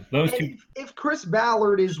 Yeah. Those two. If Chris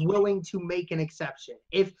Ballard is willing to make an exception,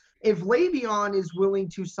 if Le'Veon is willing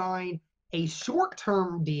to sign a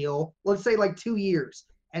short-term deal, let's say like 2 years,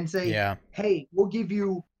 and say, hey, we'll give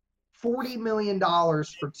you $40 million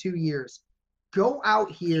for 2 years. Go out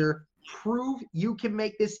here, prove you can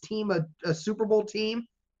make this team a Super Bowl team.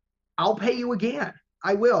 I'll pay you again.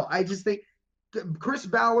 I will. I just think Chris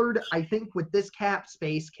Ballard, I think with this cap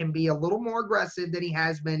space, can be a little more aggressive than he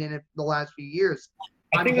has been in the last few years.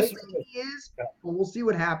 I'm hoping he is, but we'll see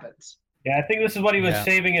what happens. Yeah, I think this is what he was Yeah.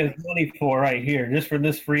 saving his money for right here, just for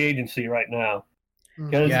this free agency right now.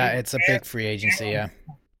 'Cause Yeah, it's a big free agency, yeah.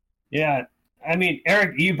 Yeah, I mean,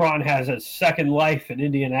 Eric Ebron has a second life in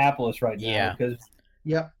Indianapolis right now. Yeah. Because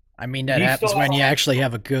Yep. I mean, that He's happens still- when you actually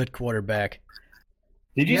have a good quarterback.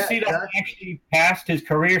 did you Yeah, see that exactly. he actually passed his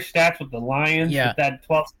career stats with the Lions Yeah. with that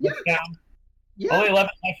 12 Yeah. touchdown? Yeah. Only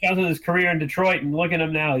 11 touchdowns in his career in Detroit, and look at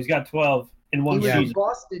him now. He's got 12 in He one was Yeah. season. a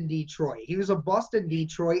Boston Detroit. He was a Boston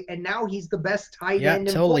Detroit, and now he's the best tight Yeah, end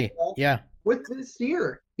in totally. football Yeah. with this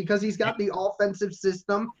year because he's got the offensive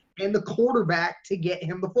system and the quarterback to get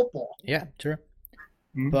him the football. Yeah, true.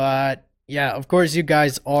 Mhm. But yeah, of course, you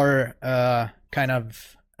guys are kind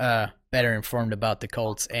of better informed about the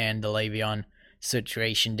Colts and the Le'Veon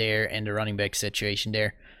situation there and the running back situation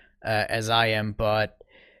there, as I am. But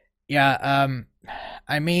yeah,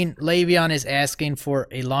 I mean, Le'Veon is asking for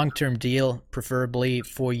a long-term deal, preferably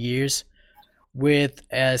 4 years, with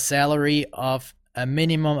a salary of a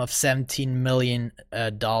minimum of $17 million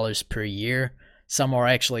per year. Some are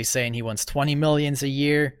actually saying he wants $20 million a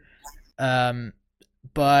year.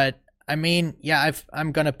 But I mean, yeah,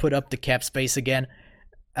 I'm gonna put up the cap space again.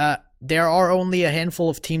 There are only a handful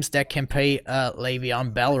of teams that can pay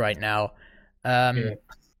Le'Veon Bell right now. Yeah.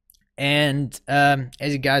 And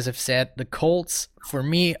as you guys have said, the Colts, for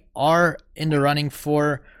me, are in the running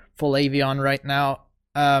for Le'Veon right now.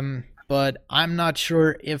 But I'm not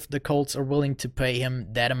sure if the Colts are willing to pay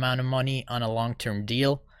him that amount of money on a long-term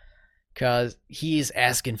deal, because he's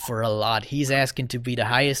asking for a lot. He's asking to be the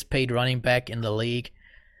highest paid running back in the league.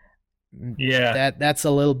 Yeah. That's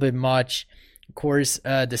a little bit much. Of course,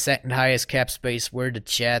 the second highest cap space were the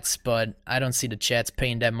Jets, but I don't see the Jets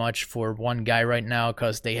paying that much for one guy right now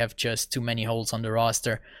because they have just too many holes on the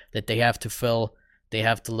roster that they have to fill. They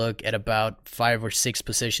have to look at about 5 or 6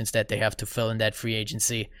 positions that they have to fill in that free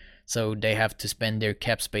agency, so they have to spend their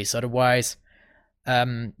cap space otherwise.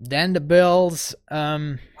 Then the Bills,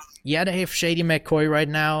 yeah, they have Shady McCoy right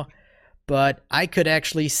now, but I could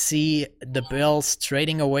actually see the Bills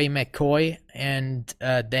trading away McCoy and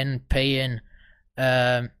then paying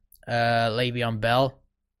Le'Veon Bell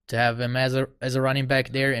to have him as a running back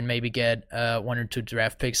there and maybe get 1 or 2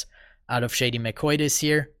 draft picks out of Shady McCoy this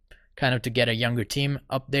year, kind of to get a younger team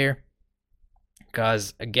up there.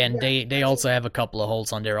 Because, again, they also have a couple of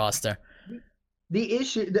holes on their roster. The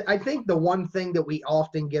issue, I think the one thing that we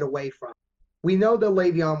often get away from, we know that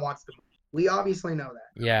Le'Veon wants to move. We obviously know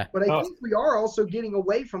that. Yeah. But I think we are also getting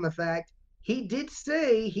away from the fact he did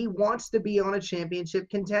say he wants to be on a championship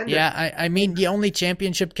contender. Yeah, I mean, the only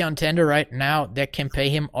championship contender right now that can pay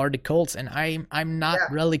him are the Colts, and I'm not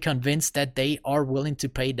really convinced that they are willing to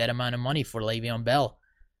pay that amount of money for Le'Veon Bell.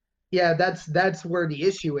 Yeah, that's where the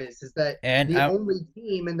issue is that the only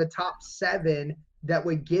team in the top 7 that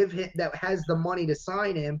would give him, that has the money to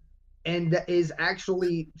sign him and that is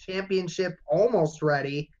actually championship almost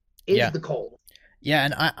ready is the Colts. Yeah,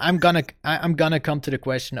 and I'm gonna come to the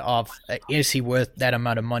question of is he worth that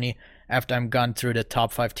amount of money after I'm gone through the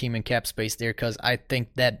top 5 team in cap space there, because I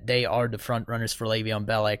think that they are the front runners for Le'Veon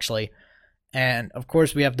Bell actually. And of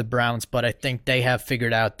course we have the Browns, but I think they have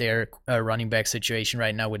figured out their running back situation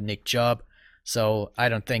right now with Nick Chubb. So I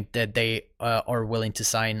don't think that they are willing to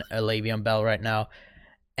sign a Le'Veon Bell right now.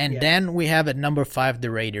 And then we have at number 5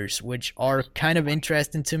 the Raiders, which are kind of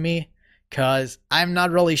interesting to me because I'm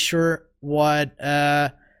not really sure what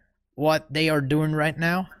they are doing right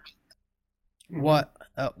now. Mhm.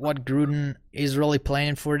 What Gruden is really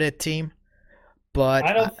planning for that team. But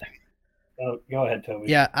I don't think. Oh, go ahead, Toby.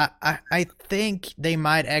 Yeah, I think they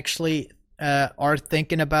might actually are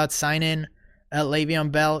thinking about signing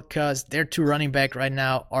Le'Veon Bell because their 2 running back right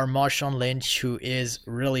now are Marshawn Lynch, who is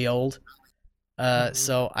really old.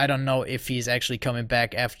 So I don't know if he's actually coming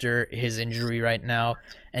back after his injury right now.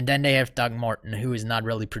 And then they have Doug Martin, who is not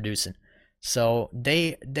really producing. So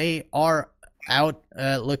they are out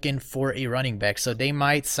looking for a running back. So they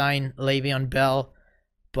might sign Le'Veon Bell,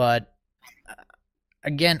 but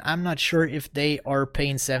again, I'm not sure if they are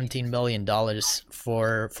paying $17 million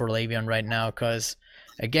for Le'Veon right now because,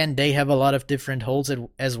 again, they have a lot of different holes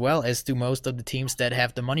as well as do most of the teams that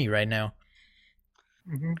have the money right now.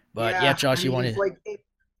 Mm-hmm. But yeah, Josh, you wanted...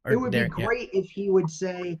 It would be great if he would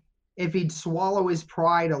say, if he'd swallow his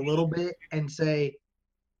pride a little bit and say,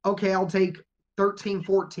 okay, I'll take 13,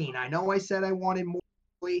 14. I know I said I wanted more,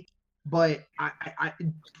 but I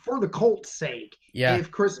for the Colts' sake,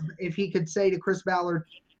 if he could say to Chris Ballard,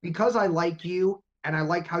 because I like you and I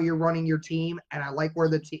like how you're running your team and I like where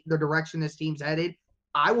the direction this team's headed,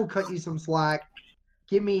 I will cut you some slack.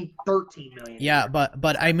 Give me $13 million. Yeah,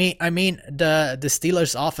 but I mean the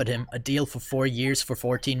Steelers offered him a deal for 4 years for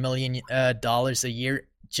 $14 million dollars a year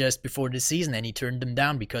just before the season, and he turned them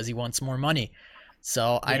down because he wants more money.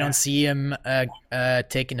 So I don't see him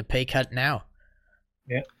taking a pay cut now.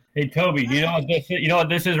 Yeah. Hey Toby, do you know what this is? You know what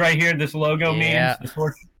this is right here? This logo means. This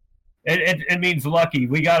horse. It means lucky.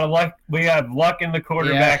 We got luck. We have luck in the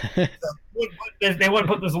quarterback. Yeah. They wouldn't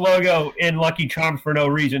put this logo in Lucky Charms for no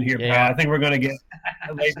reason here, pal. I think we're going to get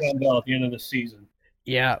Le'Veon Bell at the end of the season.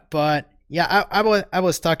 Yeah, but yeah, I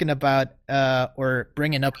was talking about or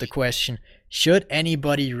bringing up the question: should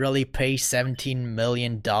anybody really pay $17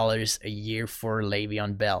 million a year for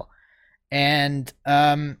Le'Veon Bell? And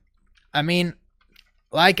I mean,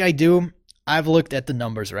 like I do, I've looked at the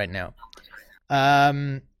numbers right now.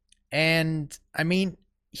 And I mean,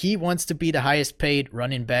 he wants to be the highest paid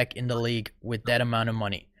running back in the league with that amount of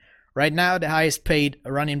money. Right now, the highest paid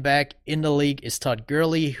running back in the league is Todd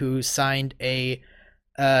Gurley, who signed a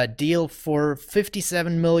deal for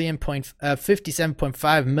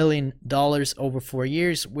 $57.5 million over 4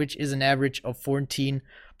 years, which is an average of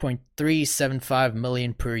 $14.375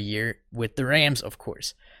 million per year with the Rams, of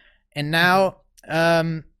course. And now,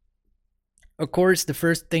 of course, the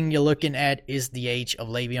first thing you're looking at is the age of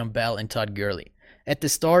Le'Veon Bell and Todd Gurley. At the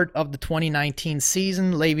start of the 2019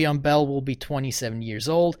 season, Le'Veon Bell will be 27 years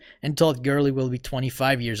old, and Todd Gurley will be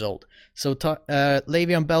 25 years old. So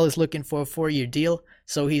Le'Veon Bell is looking for a 4-year deal,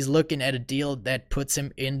 so he's looking at a deal that puts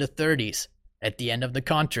him in the 30s at the end of the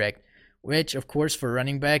contract, which, of course, for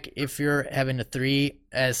running back, if you're having a 3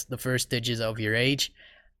 as the first digits of your age,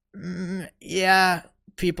 yeah,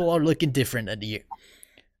 people are looking different at the year.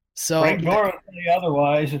 So Frank Gore will tell you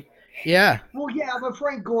otherwise. Yeah. Well, yeah, but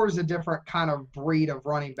Frank Gore is a different kind of breed of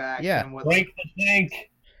running back. Yeah. Frank the Tank.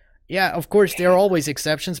 Yeah, of course, there are always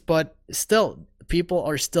exceptions, but still, people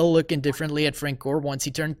are still looking differently at Frank Gore once he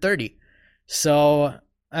turned 30. So,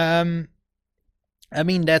 I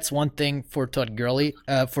mean, that's one thing for Todd Gurley,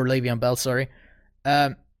 for Le'Veon Bell, sorry.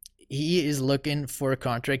 He is looking for a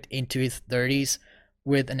contract into his 30s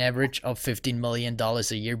with an average of $15 million a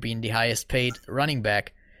year being the highest paid running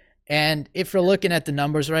back. And if you're looking at the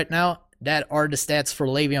numbers right now, that are the stats for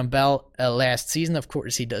Le'Veon Bell last season. Of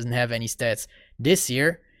course, he doesn't have any stats this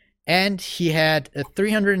year. And he had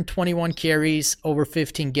 321 carries over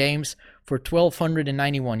 15 games for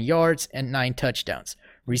 1,291 yards and 9 touchdowns.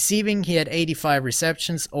 Receiving, he had 85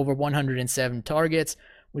 receptions over 107 targets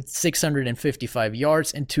with 655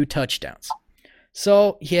 yards and 2 touchdowns.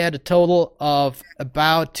 So he had a total of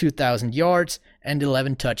about 2,000 yards and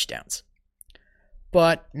 11 touchdowns.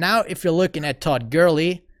 But now if you're looking at Todd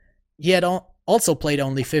Gurley, he had also played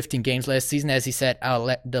only 15 games last season, as he sat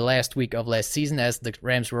out the last week of last season as the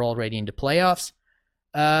Rams were already in the playoffs.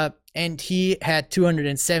 And he had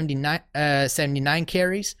 279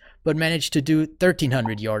 carries, but managed to do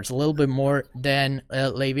 1,300 yards, a little bit more than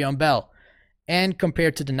Le'Veon Bell. And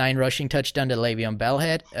compared to the 9 rushing touchdowns that Le'Veon Bell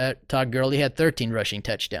had, Todd Gurley had 13 rushing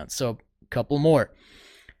touchdowns, so a couple more.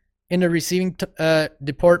 In the receiving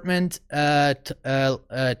department,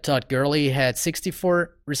 Todd Gurley had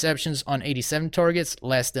 64 receptions on 87 targets,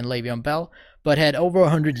 less than Le'Veon Bell, but had over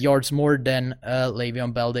 100 yards more than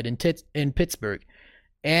Le'Veon Bell did in Pittsburgh.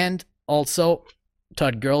 And also,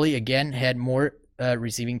 Todd Gurley, again, had more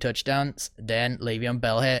receiving touchdowns than Le'Veon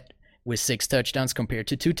Bell had, with 6 touchdowns compared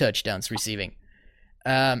to 2 touchdowns receiving.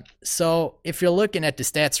 So, if you're looking at the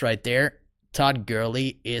stats right there, Todd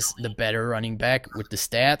Gurley is the better running back with the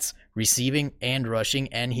stats, receiving and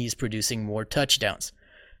rushing, and he's producing more touchdowns.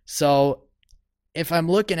 So, if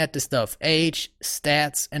I'm looking at the stuff, age,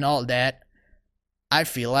 stats, and all that, I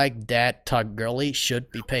feel like that Todd Gurley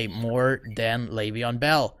should be paid more than Le'Veon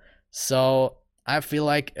Bell. So, I feel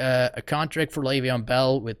like a contract for Le'Veon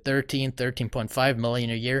Bell with $13.5 million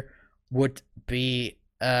a year would be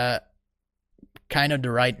kind of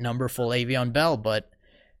the right number for Le'Veon Bell, but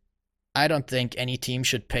I don't think any team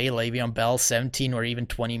should pay Le'Veon Bell $17 or even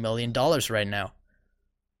 $20 million right now.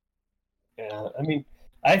 Yeah, I mean,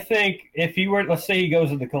 I think if he were, let's say he goes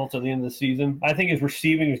to the Colts at the end of the season, I think his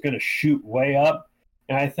receiving is going to shoot way up.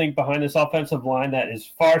 And I think behind this offensive line that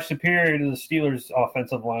is far superior to the Steelers'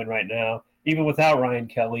 offensive line right now, even without Ryan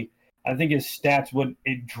Kelly, I think his stats would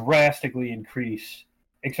drastically increase,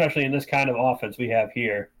 especially in this kind of offense we have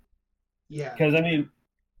here. Yeah. Because, I mean,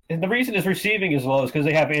 and the reason his receiving is low is because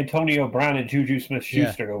they have Antonio Brown and Juju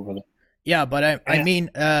Smith-Schuster over there. Yeah, but I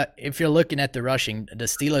mean, if you're looking at the rushing, the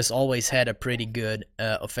Steelers always had a pretty good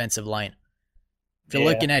offensive line. If you're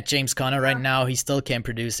looking at James Conner right now, he still can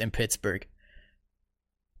produce in Pittsburgh.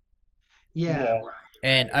 Yeah.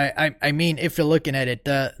 And I mean, if you're looking at it,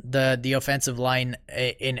 the offensive line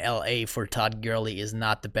in LA for Todd Gurley is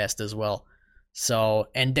not the best as well. So,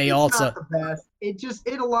 and they It's also, not the best.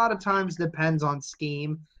 It a lot of times depends on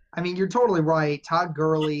scheme. I mean, you're totally right. Todd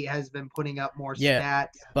Gurley has been putting up more yeah,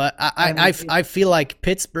 stats. but I mean, I feel like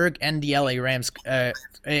Pittsburgh and the LA Rams,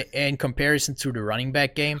 in comparison to the running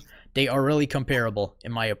back game, they are really comparable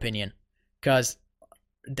in my opinion, because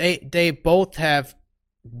they both have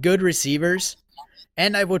good receivers,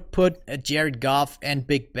 and I would put Jared Goff and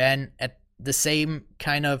Big Ben at the same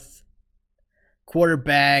kind of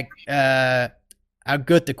quarterback, how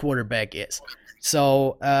good the quarterback is.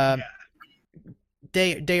 So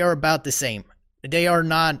they are about the same. They are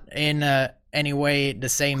not in any way the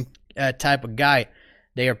same type of guy.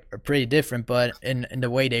 They are pretty different, but in the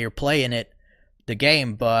way they are playing the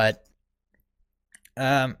game. But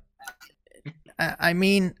I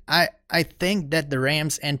mean, I think that the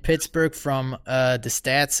Rams and Pittsburgh from the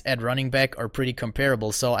stats at running back are pretty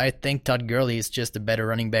comparable. So I think Todd Gurley is just a better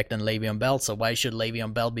running back than Le'Veon Bell. So why should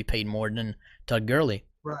Le'Veon Bell be paid more than Todd Gurley?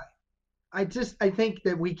 right. I think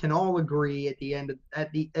that we can all agree at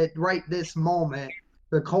right this moment,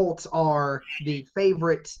 the Colts are the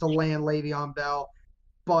favorites to land Le'Veon Bell,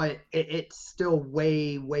 but it's still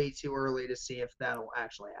way too early to see if that'll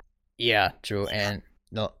actually happen. Yeah, true. And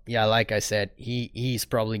no, yeah, like I said, he's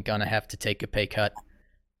probably gonna have to take a pay cut.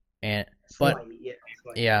 And but Slightly.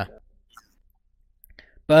 yeah.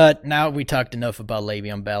 But now we talked enough about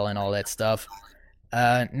Le'Veon Bell and all that stuff.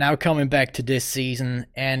 Now coming back to this season,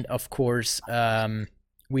 and of course,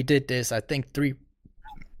 we did this, I think, 3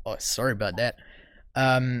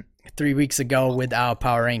 weeks ago with our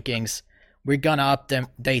power rankings. We're gonna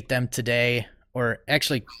update them today, or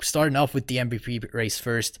actually starting off with the MVP race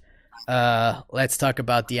first. Let's talk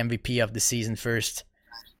about the MVP of the season first.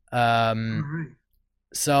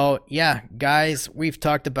 So yeah, guys, we've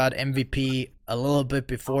talked about MVP a little bit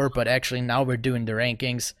before, but actually now we're doing the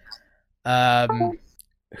rankings.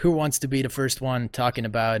 Who wants to be the first one talking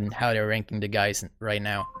about and how they're ranking the guys right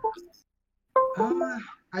now?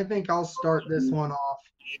 I think I'll start this one off.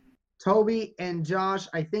 Toby and Josh,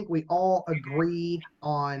 I think we all agree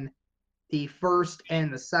on the first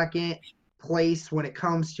and the second place when it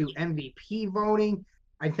comes to MVP voting.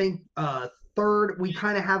 I think third, we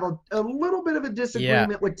kind of have a little bit of a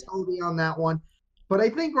disagreement with Toby on that one. But I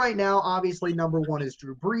think right now, obviously, number one is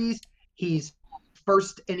Drew Brees. He's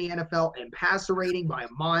first in the NFL in passer rating by a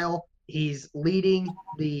mile. He's leading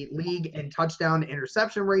the league in touchdown to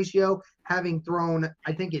interception ratio, having thrown,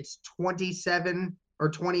 I think it's 27 or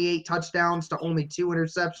 28 touchdowns to only 2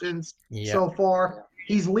 interceptions so far.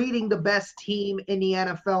 He's leading the best team in the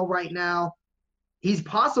NFL right now. He's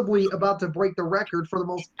possibly about to break the record for the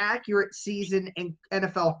most accurate season in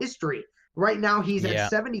NFL history. Right now, he's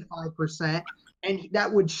at 75%, and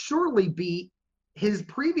that would surely beat his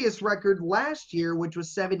previous record last year, which was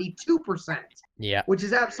 72%. Yeah. Which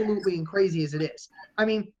is absolutely crazy as it is. I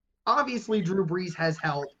mean, obviously, Drew Brees has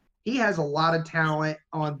help. He has a lot of talent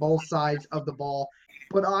on both sides of the ball.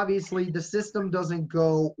 But obviously, the system doesn't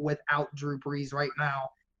go without Drew Brees right now.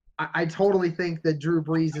 I totally think that Drew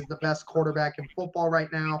Brees is the best quarterback in football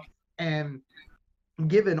right now. And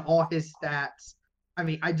given all his stats, I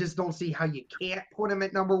mean, I just don't see how you can't put him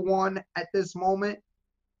at number one at this moment.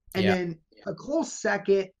 And then a close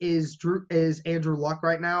second is Andrew Luck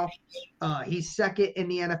right now. He's second in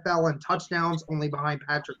the NFL in touchdowns, only behind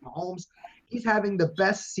Patrick Mahomes. He's having the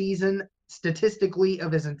best season statistically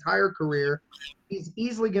of his entire career. He's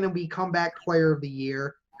easily going to be comeback player of the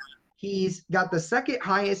year. He's got the second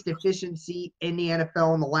highest efficiency in the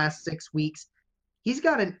NFL in the last 6 weeks. He's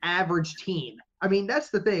got an average team. I mean, that's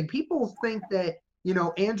the thing. People think that,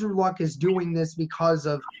 Andrew Luck is doing this because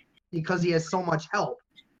he has so much help.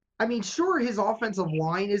 I mean, sure, his offensive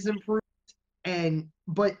line is improved,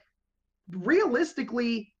 but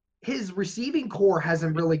realistically, his receiving core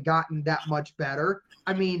hasn't really gotten that much better.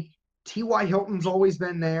 I mean, T.Y. Hilton's always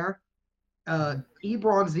been there.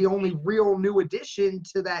 Ebron's the only real new addition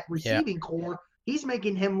to that receiving core. He's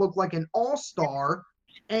making him look like an all-star,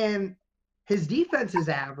 and his defense is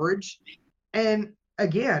average. And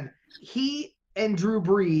again, he and Drew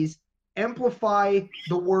Brees amplify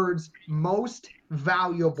the words most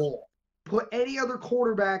valuable. Put any other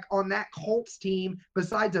quarterback on that Colts team,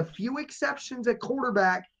 besides a few exceptions at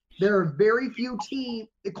quarterback, there are very few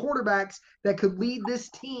quarterbacks that could lead this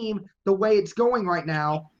team the way it's going right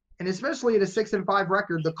now. And especially at a 6-5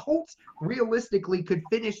 record, the Colts realistically could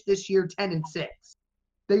finish this year 10-6.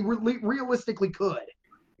 They realistically could.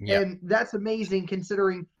 Yep. And that's amazing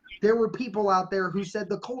considering there were people out there who said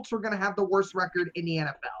the Colts were going to have the worst record in the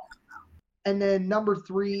NFL. And then number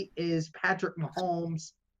 3 is Patrick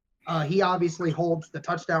Mahomes. He obviously holds the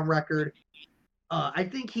touchdown record. I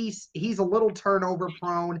think he's a little turnover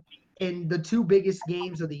prone. In the 2 biggest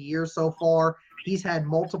games of the year so far, he's had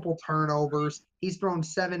multiple turnovers. He's thrown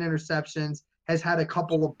 7 interceptions, has had a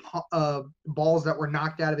couple of balls that were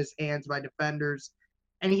knocked out of his hands by defenders.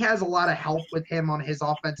 And he has a lot of help with him on his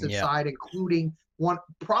offensive side, including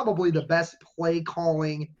probably the best play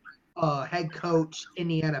calling head coach in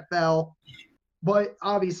the NFL. But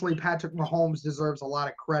obviously, Patrick Mahomes deserves a lot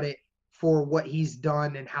of credit for what he's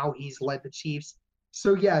done and how he's led the Chiefs.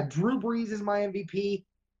 So, yeah, Drew Brees is my MVP.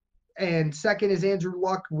 And second is Andrew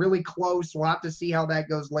Luck, really close. We'll have to see how that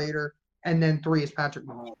goes later. And then 3 is Patrick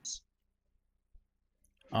Mahomes.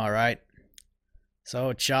 All right.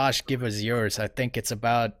 So, Josh, give us yours. I think it's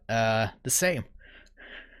about the same.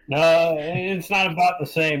 No, it's not about the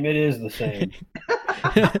same. It is the same.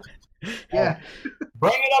 Yeah.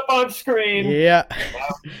 Bring it up on screen. Yeah.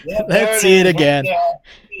 Yep, Let's see it again.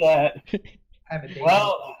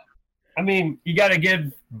 Well, I mean, you got to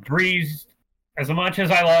give Brees, as much as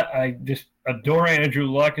I just adore Andrew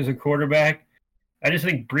Luck as a quarterback, I just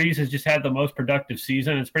think Brees has just had the most productive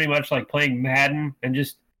season. It's pretty much like playing Madden and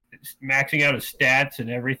just maxing out his stats and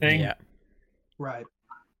everything. Yeah. Right.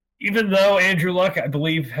 Even though Andrew Luck, I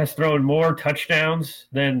believe, has thrown more touchdowns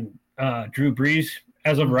than Drew Brees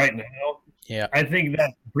as of right now, Yeah. I think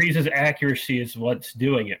that Brees' accuracy is what's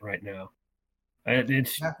doing it right now.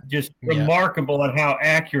 It's just remarkable at how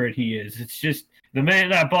accurate he is. It's just the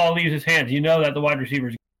minute that ball leaves his hands, you know that the wide receiver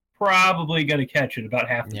is probably going to catch it about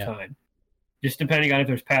half the time, just depending on if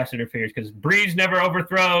there's pass interference. Because Brees never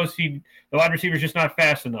overthrows. The wide receiver's just not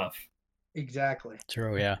fast enough. Exactly.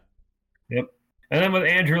 True, yeah. Yep. And then with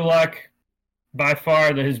Andrew Luck, by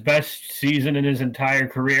far his best season in his entire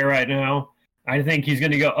career right now. I think he's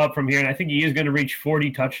going to go up from here, and I think he is going to reach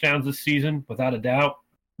 40 touchdowns this season, without a doubt.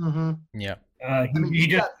 Mm-hmm. Yeah. He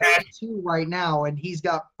just got 32 right now, and he's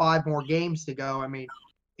got 5 more games to go. I mean,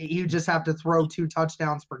 you just have to throw 2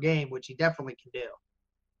 touchdowns per game, which he definitely can do.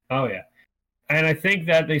 Oh, yeah. And I think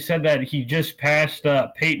that they said that he just passed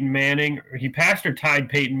Peyton Manning. He passed or tied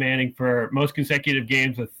Peyton Manning for most consecutive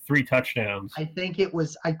games with 3 touchdowns. I think he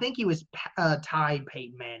was tied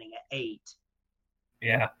Peyton Manning at 8.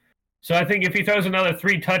 Yeah. So I think if he throws another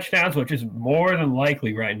 3 touchdowns, which is more than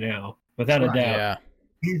likely right now, without a doubt, Yeah.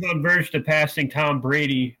 he's on verge to passing Tom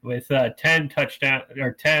Brady with 10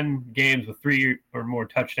 games with 3 or more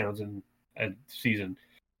touchdowns in a season.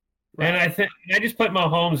 Right. And I just put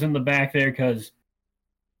Mahomes in the back there because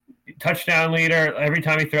touchdown leader, every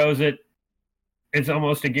time he throws it, it's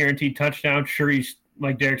almost a guaranteed touchdown. Sure, he's,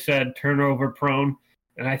 like Derek said, turnover prone.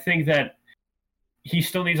 And I think that he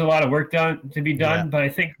still needs a lot of work to be done, but I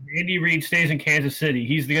think Andy Reid stays in Kansas City.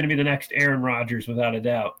 He's going to be the next Aaron Rodgers, without a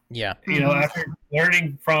doubt. Yeah. You know, after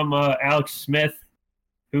learning from Alex Smith,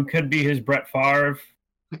 who could be his Brett Favre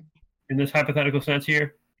in this hypothetical sense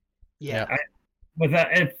here. Yeah.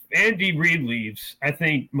 If Andy Reid leaves, I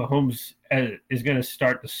think Mahomes is going to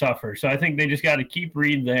start to suffer. So I think they just got to keep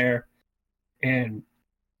Reid there. And,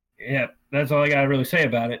 yeah, that's all I got to really say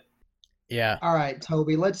about it. Yeah. All right,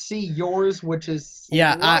 Toby. Let's see yours, which is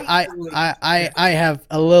I have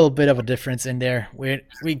a little bit of a difference in there.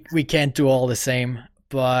 We can't do all the same,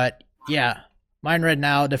 but yeah, mine right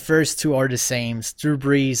now. The first 2 are the same. Drew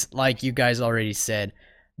Brees, like you guys already said,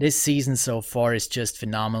 this season so far is just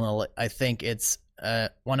phenomenal. I think it's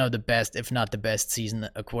one of the best, if not the best, season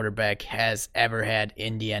a quarterback has ever had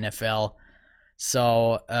in the NFL.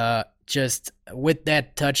 So just with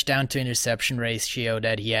that touchdown to interception ratio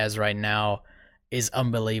that he has right now is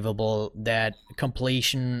unbelievable. That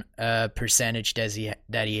completion percentage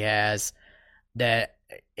that he has, that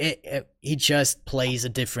he just plays a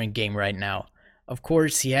different game right now. Of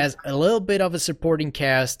course, he has a little bit of a supporting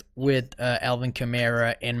cast with Alvin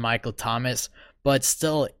Kamara and Michael Thomas, but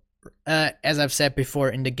still, as I've said before,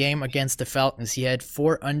 in the game against the Falcons, he had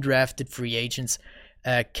 4 undrafted free agents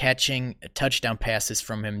catching touchdown passes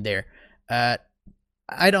from him there.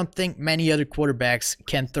 I don't think many other quarterbacks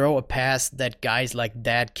can throw a pass that guys like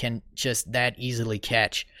that can just that easily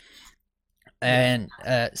catch. And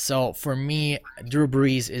so for me, Drew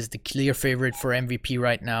Brees is the clear favorite for MVP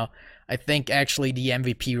right now. I think actually the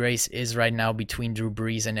MVP race is right now between Drew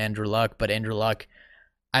Brees and Andrew Luck, but Andrew Luck,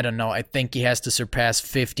 I don't know. I think he has to surpass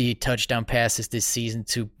 50 touchdown passes this season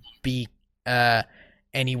to be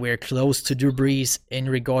anywhere close to Drew Brees in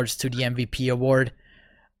regards to the MVP award.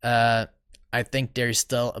 I think there's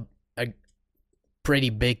still a pretty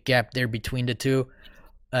big gap there between the two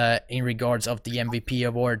in regards of the MVP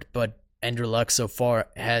award, but Andrew Luck so far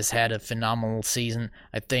has had a phenomenal season.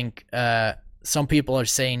 I think some people are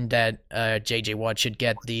saying that J.J. Watt should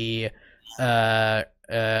get the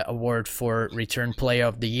award for Return Player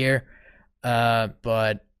of the Year,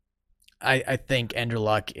 but I think Andrew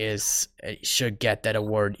Luck should get that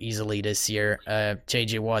award easily this year.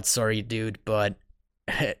 J.J. Watt, sorry, dude, but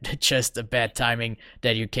just a bad timing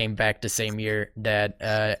that you came back the same year that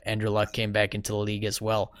Andrew Luck came back into the league as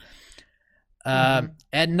well.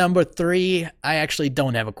 At number 3, I actually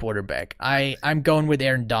don't have a quarterback. I'm going with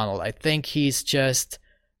Aaron Donald. I think he's just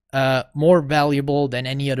more valuable than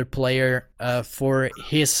any other player for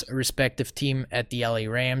his respective team at the LA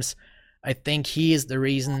Rams. I think he is the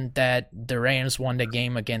reason that the Rams won the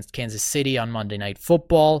game against Kansas City on Monday Night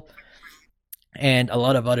Football. And a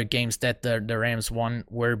lot of other games that the Rams won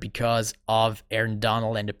were because of Aaron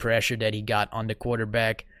Donald and the pressure that he got on the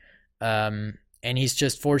quarterback. And he's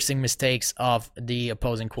just forcing mistakes of the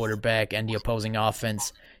opposing quarterback and the opposing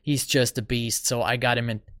offense. He's just a beast. So I got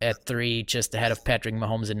him at 3, just ahead of Patrick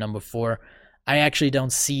Mahomes at number 4. I actually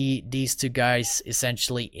don't see these two guys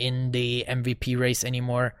essentially in the MVP race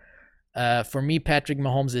anymore. For me, Patrick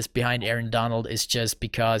Mahomes is behind Aaron Donald is just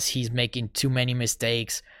because he's making too many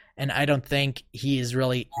mistakes, and I don't think he is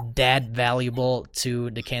really that valuable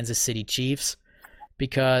to the Kansas City Chiefs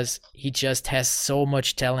because he just has so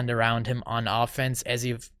much talent around him on offense, as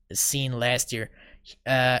you've seen last year.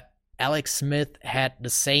 Alex Smith had the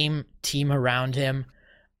same team around him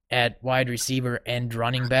at wide receiver and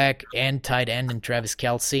running back and tight end in Travis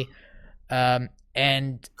Kelce.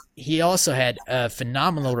 And he also had a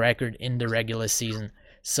phenomenal record in the regular season.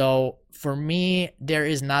 So for me, there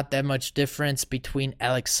is not that much difference between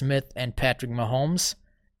Alex Smith and Patrick Mahomes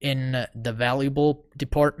in the valuable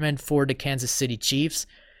department for the Kansas City Chiefs.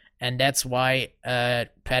 And that's why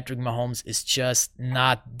Patrick Mahomes is just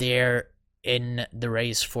not there in the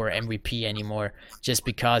race for MVP anymore, just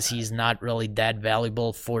because he's not really that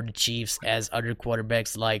valuable for the Chiefs as other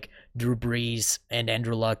quarterbacks like Drew Brees and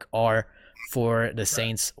Andrew Luck are for the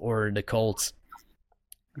Saints or the Colts.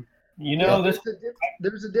 You know,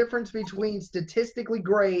 there's a difference between statistically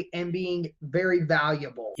great and being very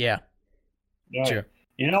valuable. Yeah. Right. Sure.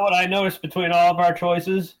 You know what I noticed between all of our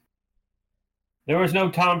choices? There was no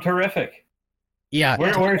Tom Terrific. Yeah.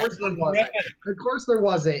 Of course there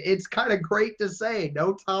wasn't. It's kind of great to say,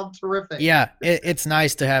 no Tom Terrific. Yeah, it's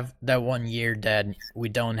nice to have that one year that we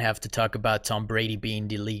don't have to talk about Tom Brady being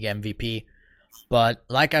the league MVP. But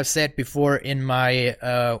like I've said before in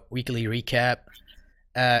my weekly recap,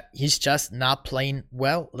 he's just not playing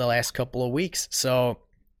well the last couple of weeks. So,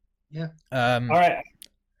 yeah. All right.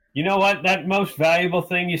 You know what? That most valuable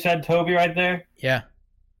thing you said, Toby, right there? Yeah.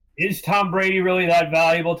 Is Tom Brady really that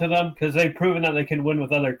valuable to them? Because they've proven that they can win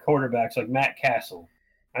with other quarterbacks like Matt Castle.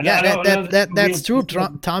 That's true.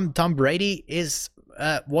 Tom Brady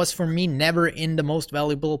was for me never in the most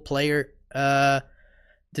valuable player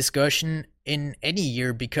discussion in any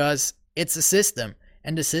year because it's a system,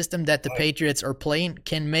 and the system that the Patriots are playing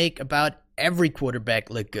can make about every quarterback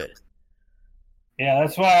look good. Yeah,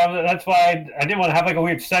 that's why I didn't want to have like a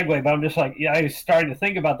weird segue, but I'm just like, yeah, I was starting to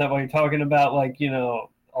think about that while you're talking about like, you know,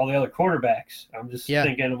 all the other quarterbacks. I'm just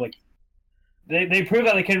thinking of like they prove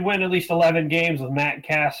that they can win at least 11 games with Matt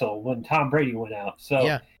Castle when Tom Brady went out. So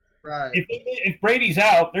yeah. Right. If Brady's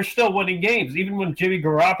out, they're still winning games. Even when Jimmy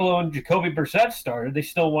Garoppolo and Jacoby Brissett started, they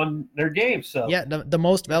still won their games. So yeah, the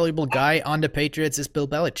most valuable guy on the Patriots is Bill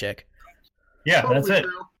Belichick. Yeah, Totally that's it.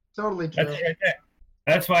 true. Totally true. That's right there.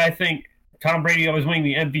 That's why I think Tom Brady always winning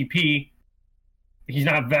the MVP. He's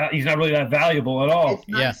not really that valuable at all. It's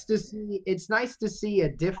nice to see. It's nice to see a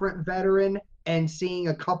different veteran and seeing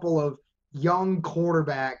a couple of young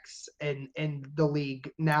quarterbacks in the league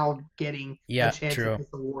now getting a chance at this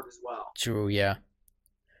award as well. True, yeah.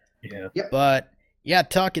 Yeah. Yep. But yeah,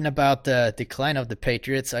 talking about the decline of the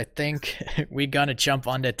Patriots, I think we're gonna jump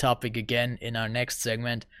on that topic again in our next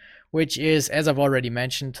segment, which is, as I've already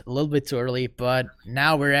mentioned, a little bit too early, but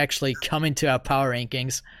now we're actually coming to our power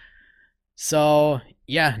rankings. So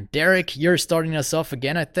yeah, Derek, you're starting us off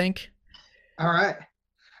again, I think. All right.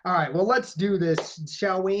 Well, let's do this,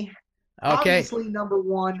 shall we? Okay. Obviously, number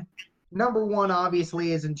one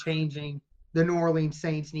obviously isn't changing. The New Orleans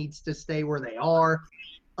Saints needs to stay where they are.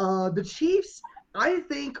 The Chiefs, I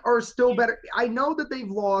think, are still better. I know that they've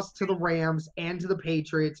lost to the Rams and to the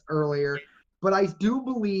Patriots earlier, but I do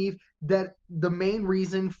believe that the main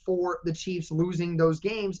reason for the Chiefs losing those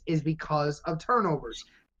games is because of turnovers.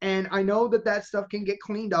 And I know that stuff can get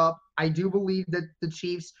cleaned up. I do believe that the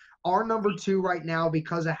Chiefs are number 2 right now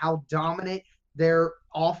because of how dominant their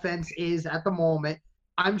offense is at the moment.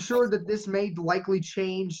 I'm sure that this may likely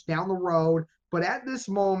change down the road, but at this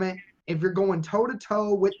moment, if you're going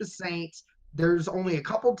toe-to-toe with the Saints, there's only a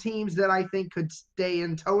couple teams that I think could stay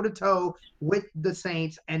in toe-to-toe with the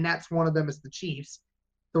Saints, and that's one of them is the Chiefs.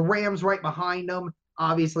 The Rams right behind them.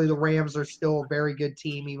 Obviously, the Rams are still a very good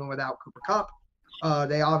team even without Cooper Kupp.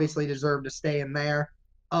 They obviously deserve to stay in there.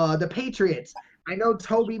 The Patriots. I know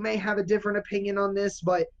Toby may have a different opinion on this,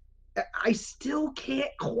 but I still can't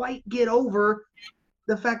quite get over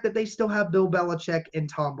the fact that they still have Bill Belichick and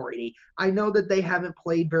Tom Brady. I know that they haven't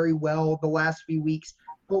played very well the last few weeks,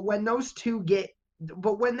 but when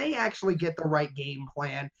they actually get the right game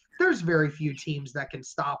plan, there's very few teams that can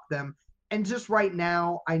stop them. And just right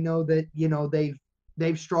now, I know that,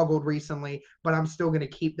 they've struggled recently, but I'm still going to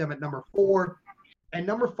keep them at number 4. And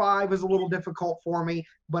number 5 is a little difficult for me,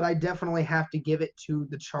 but I definitely have to give it to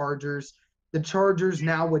the Chargers. The Chargers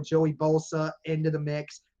now with Joey Bosa into the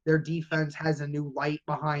mix, their defense has a new light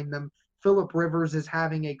behind them. Phillip Rivers is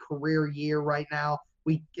having a career year right now.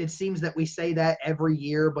 It seems that we say that every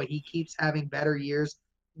year, but he keeps having better years.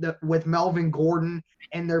 With Melvin Gordon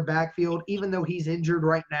in their backfield, even though he's injured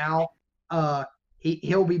right now,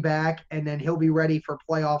 he'll be back, and then he'll be ready for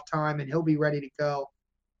playoff time, and he'll be ready to go.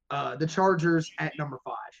 The Chargers at number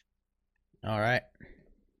 5. All right.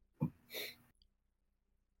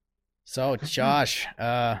 So, Josh,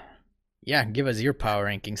 give us your power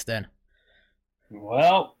rankings then.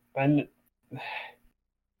 Well, and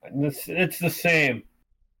it's the same.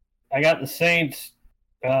 I got the Saints,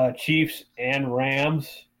 Chiefs, and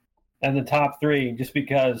Rams and the top 3, just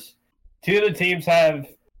because 2 of the teams have,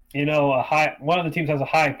 one of the teams has a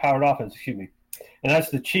high-powered offense, and that's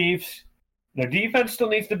the Chiefs. Their defense still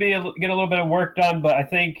needs to get a little bit of work done, but I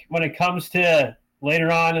think when it comes to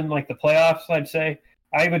later on in the playoffs, I'd say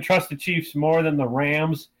I would trust the Chiefs more than the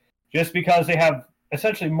Rams, just because they have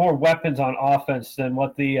essentially more weapons on offense than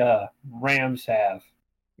what the Rams have.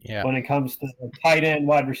 Yeah. When it comes to tight end,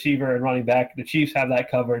 wide receiver, and running back, the Chiefs have that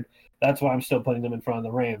covered. That's why I'm still putting them in front of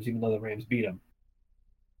the Rams, even though the Rams beat them.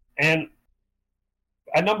 And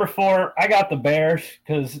at number 4, I got the Bears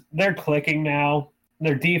because they're clicking now.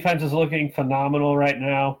 Their defense is looking phenomenal right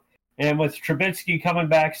now. And with Trubisky coming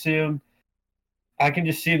back soon, I can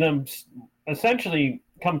just see them essentially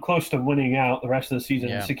come close to winning out the rest of the season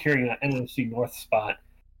and securing that NFC North spot.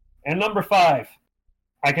 And number 5,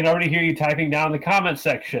 I can already hear you typing down in the comment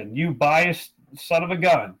section. You biased son of a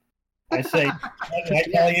gun. I say, I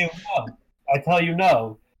tell you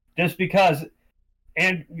no. Just because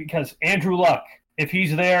Andrew Luck, if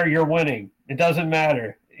he's there, you're winning. It doesn't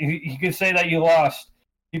matter. You can say that you lost.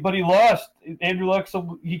 But he lost. Andrew Luck,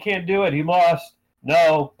 so he can't do it. He lost.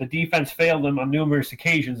 No, the defense failed him on numerous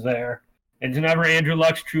occasions there. It's never Andrew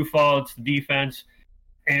Luck's true fault. It's the defense.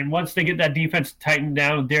 And once they get that defense tightened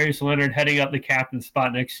down, Darius Leonard heading up the captain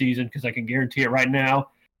spot next season, because I can guarantee it right now,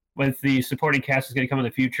 with the supporting cast is going to come in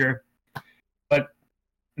the future. But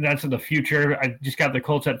that's in the future. I just got the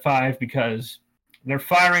Colts at 5 because they're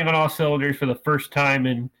firing on all cylinders for the first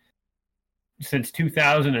time since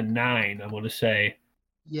 2009, I want to say.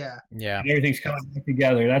 Yeah. Yeah. And everything's coming back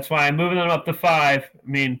together. That's why I'm moving them up to 5. I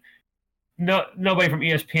mean, nobody from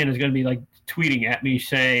ESPN is going to be tweeting at me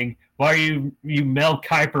saying, "Why are you Mel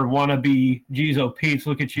Kiper wannabe? Geez, oh Pete's,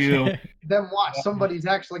 look at you." Then watch, somebody's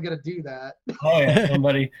actually going to do that. Oh yeah,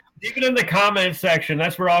 somebody. Even in the comments section,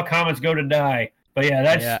 that's where all comments go to die. But yeah,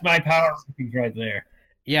 that's my power rankings right there.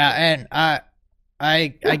 Yeah, and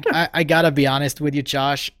I gotta be honest with you,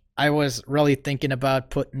 Josh. I was really thinking about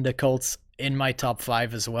putting the Colts in my top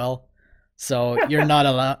 5 as well. So you're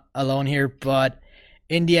not alone here, but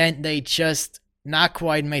in the end, they just not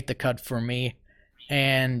quite made the cut for me.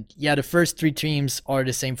 And yeah, the first 3 teams are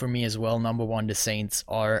the same for me as well. Number 1, the Saints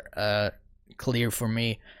are clear for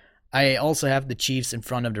me. I also have the Chiefs in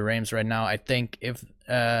front of the Rams right now. I think if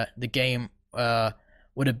the game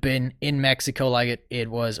would have been in Mexico like it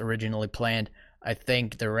was originally planned, I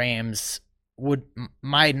think the Rams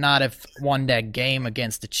might not have won that game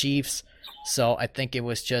against the Chiefs. So I think it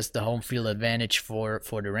was just the home field advantage for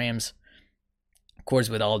the Rams. Of course,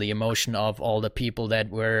 with all the emotion of all the people that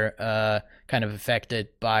were kind of affected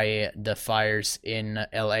by the fires in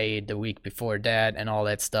LA the week before that and all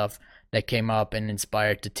that stuff that came up and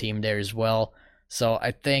inspired the team there as well. So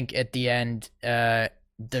I think at the end,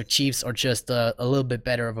 the Chiefs are just a little bit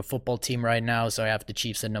better of a football team right now. So I have the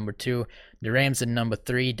Chiefs at number 2, the Rams at number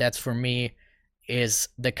 3. That's for me is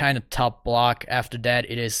the kind of top block. After that,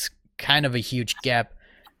 it is kind of a huge gap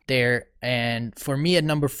there. And for me at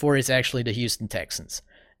number 4 is actually the Houston Texans.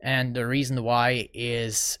 And the reason why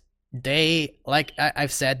is they, like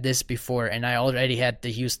I've said this before, and I already had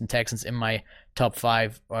the Houston Texans in my top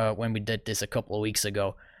 5 when we did this a couple of weeks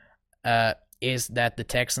ago, is that the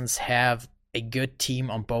Texans have a good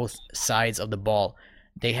team on both sides of the ball.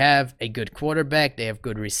 They have a good quarterback, they have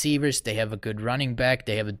good receivers, they have a good running back,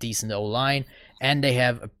 they have a decent O-line, and they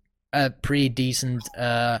have a pretty decent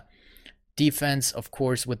defense, of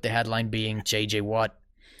course, with the headline being J.J. Watt.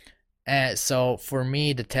 So for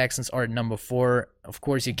me, the Texans are at number 4. Of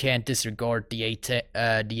course, you can't disregard the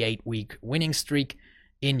 8-week winning streak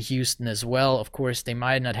in Houston as well. Of course, they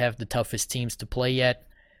might not have the toughest teams to play yet.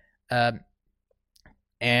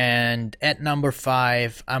 And at number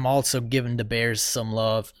 5, I'm also giving the Bears some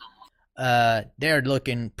love. They're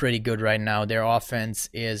looking pretty good right now. Their offense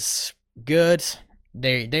is good.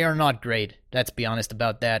 They are not great. Let's be honest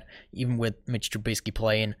about that. Even with Mitch Trubisky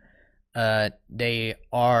playing, they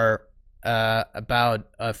are about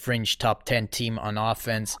a fringe top 10 team on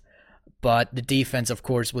offense. But the defense, of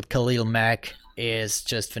course, with Khalil Mack is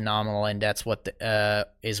just phenomenal, and that's what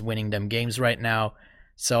is winning them games right now.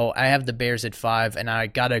 So I have the Bears at 5, and I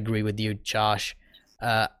gotta agree with you, Josh.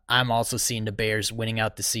 I'm also seeing the Bears winning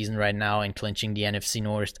out the season right now and clinching the NFC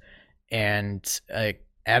North, and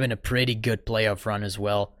having a pretty good playoff run as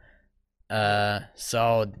well.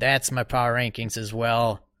 So that's my power rankings as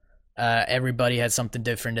well. Everybody had something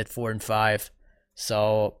different at 4 and 5.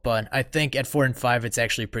 So, but I think at 4 and 5, it's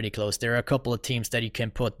actually pretty close. There are a couple of teams that you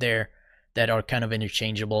can put there that are kind of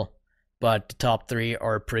interchangeable, but the top 3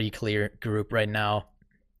 are a pretty clear group right now.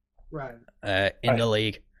 Right. In the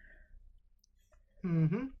league.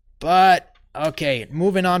 Mm-hmm. But, okay,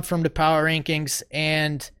 moving on from the power rankings,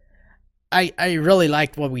 and I really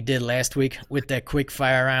liked what we did last week with that quick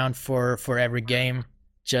fire round for every game.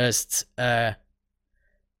 Just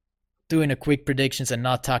doing a quick predictions and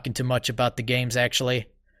not talking too much about the games, actually.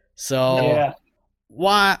 So, Yeah.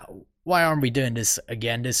 why aren't we doing this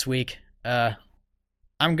again this week?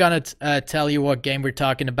 I'm going to tell you what game we're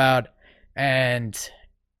talking about, and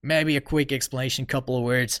maybe a quick explanation, couple of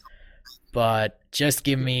words, but just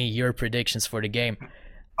give me your predictions for the game.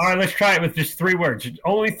 All right, let's try it with just 3 words.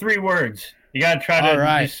 Only 3 words. You got to try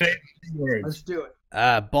to just say 3 words. Let's do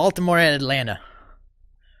it. Baltimore at Atlanta.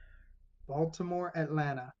 Baltimore,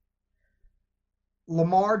 Atlanta.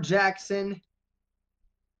 Lamar Jackson,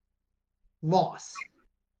 loss.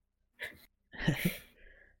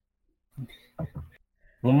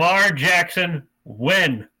 Lamar Jackson,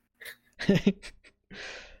 win.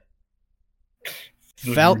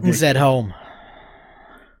 Falcons at home.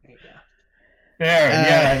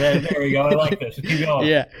 There There we go. I like this. Keep going.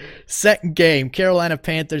 Yeah. Second game, Carolina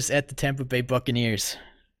Panthers at the Tampa Bay Buccaneers.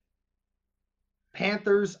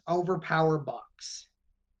 Panthers overpower Bucks.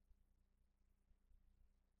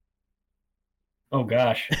 Oh,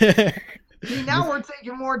 gosh. See, now we're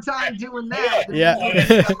taking more time doing that. Yeah.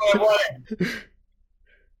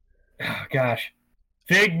 Oh, gosh.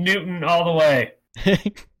 Big Newton all the way.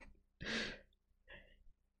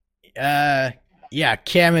 Yeah,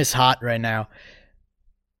 Cam is hot right now.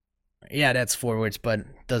 Yeah, that's 4 words, but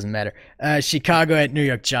doesn't matter. Chicago at New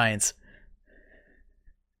York Giants.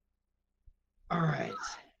 All right.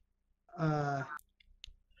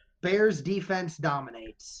 Bears defense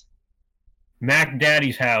dominates. Mac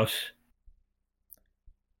Daddy's house.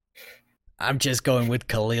 I'm just going with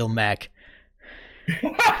Khalil Mack.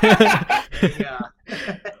 Yeah.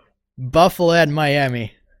 Buffalo at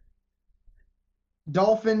Miami.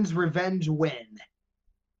 Dolphins revenge win.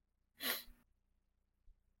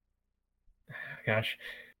 Gosh.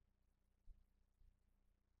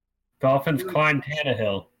 Dolphins climb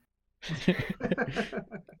Tannehill.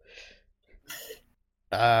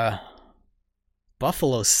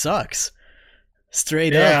 Buffalo sucks.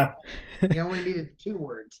 Straight up. He only needed 2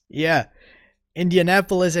 words. Yeah.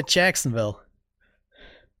 Indianapolis at Jacksonville.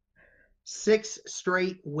 6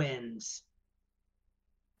 straight wins.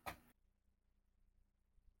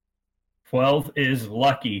 12 is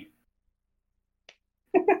lucky.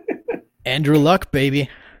 Andrew Luck, baby.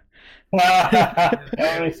 I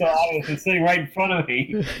only saw it. It's sitting right in front of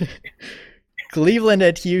me. Cleveland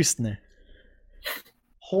at Houston.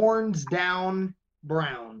 Horns down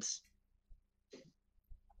Browns.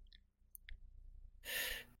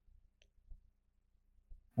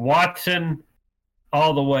 Watson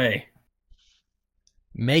all the way.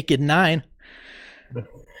 Make it 9.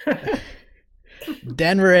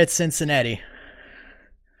 Denver at Cincinnati.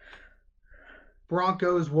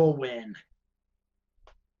 Broncos will win.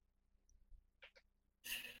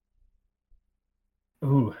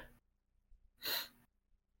 Ooh.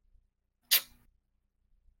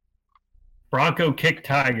 Bronco kick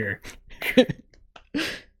Tiger.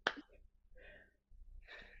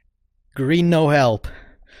 Green no help.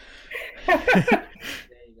 There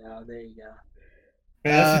you go. There you go.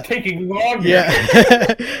 Man, this is taking longer.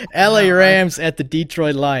 Yeah. LA Rams at the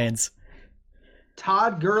Detroit Lions.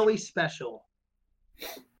 Todd Gurley special.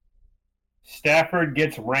 Stafford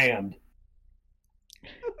gets rammed.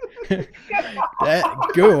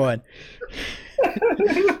 Good one.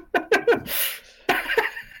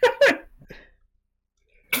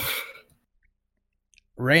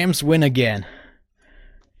 Rams win again.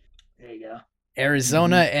 There you go.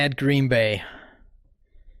 Arizona at Green Bay.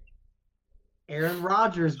 Aaron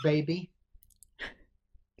Rodgers, baby.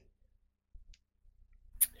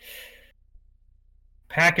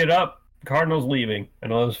 Pack it up. Cardinals leaving. I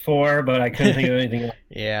know it was 4, but I couldn't think of anything else.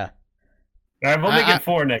 Yeah. I've only got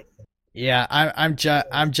 4 next. Yeah, I'm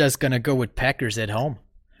just gonna go with Packers at home.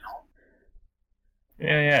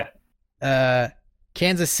 Yeah.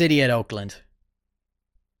 Kansas City at Oakland.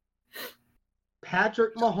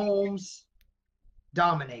 Patrick Mahomes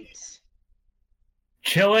dominates.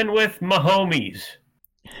 Chilling with Mahomies.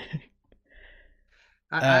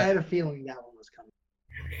 I had a feeling that one was coming.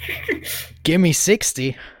 Give me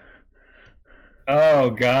 60. Oh,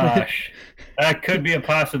 gosh. That could be a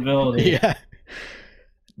possibility. Yeah.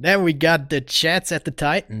 Then we got the Jets at the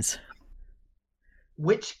Titans.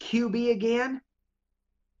 Which QB again?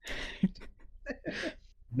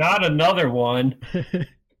 Not another one.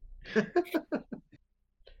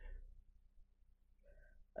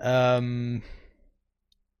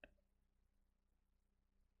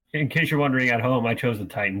 In case you're wondering at home, I chose the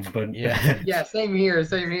Titans, but Yeah. Yeah, same here,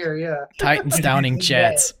 yeah. Titans downing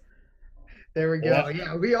Jets. There we go.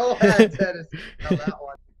 Yeah, we all had Tennessee on that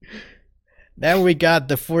one. Then we got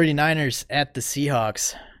the 49ers at the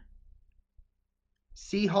Seahawks.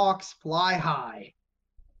 Seahawks fly high.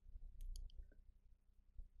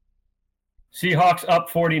 Seahawks up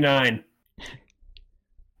 49.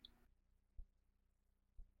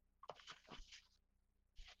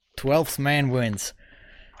 Twelfth man wins.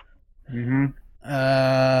 Mm-hmm.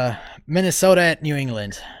 Minnesota at New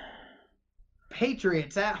England.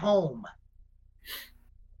 Patriots at home.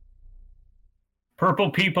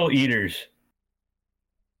 Purple people eaters.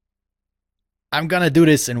 I'm gonna do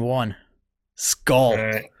this in one. Skull. All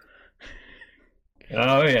right.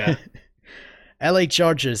 Oh, yeah. LA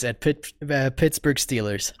Chargers at Pittsburgh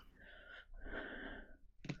Steelers.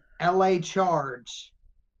 LA Charge.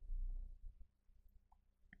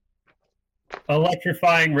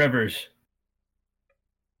 Electrifying Rivers.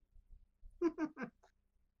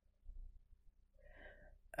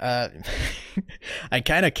 I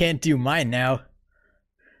kind of can't do mine now.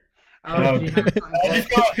 Oh, do you have something? Just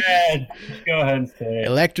go ahead. Just go ahead and say it.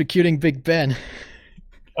 Electrocuting Big Ben.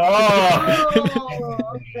 Oh! Oh,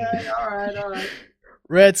 okay. All right.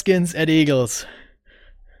 Redskins at Eagles.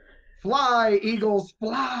 Fly, Eagles,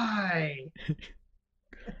 fly.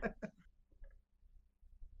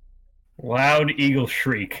 Loud eagle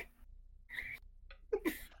shriek.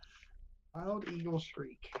 Wild Eagle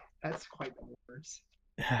shriek. That's quite the words.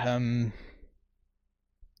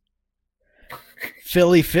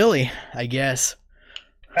 Philly, I guess.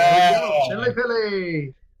 There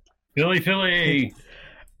we go. Philly.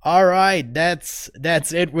 All right, that's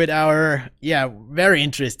it with our very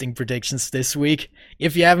interesting predictions this week.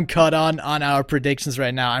 If you haven't caught on our predictions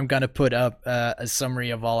right now, I'm gonna put up a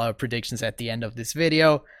summary of all our predictions at the end of this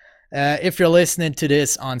video. If you're listening to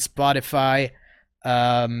this on Spotify,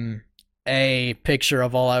 a picture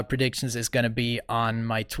of all our predictions is gonna be on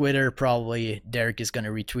my Twitter. Probably Derek is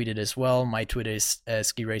gonna retweet it as well. My Twitter is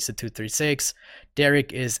SkiRacer236.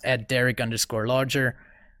 Derek is at Derek_larger.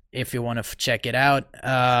 If you want to check it out.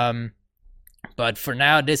 But for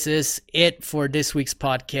now, this is it for this week's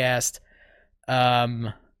podcast.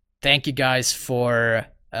 Thank you guys for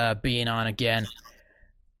being on again.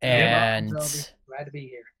 And glad to be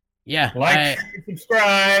here. Yeah. Like and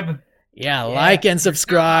subscribe. Yeah, like and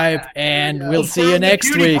subscribe, and we'll see you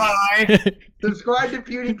next week. Subscribe to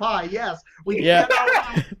PewDiePie, yes. We can't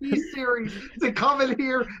allow these series to come in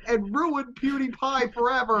here and ruin PewDiePie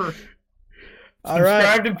forever. All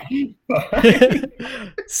right. Subscribe to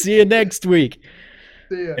PewDiePie. See you next week.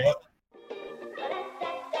 See ya. Yep.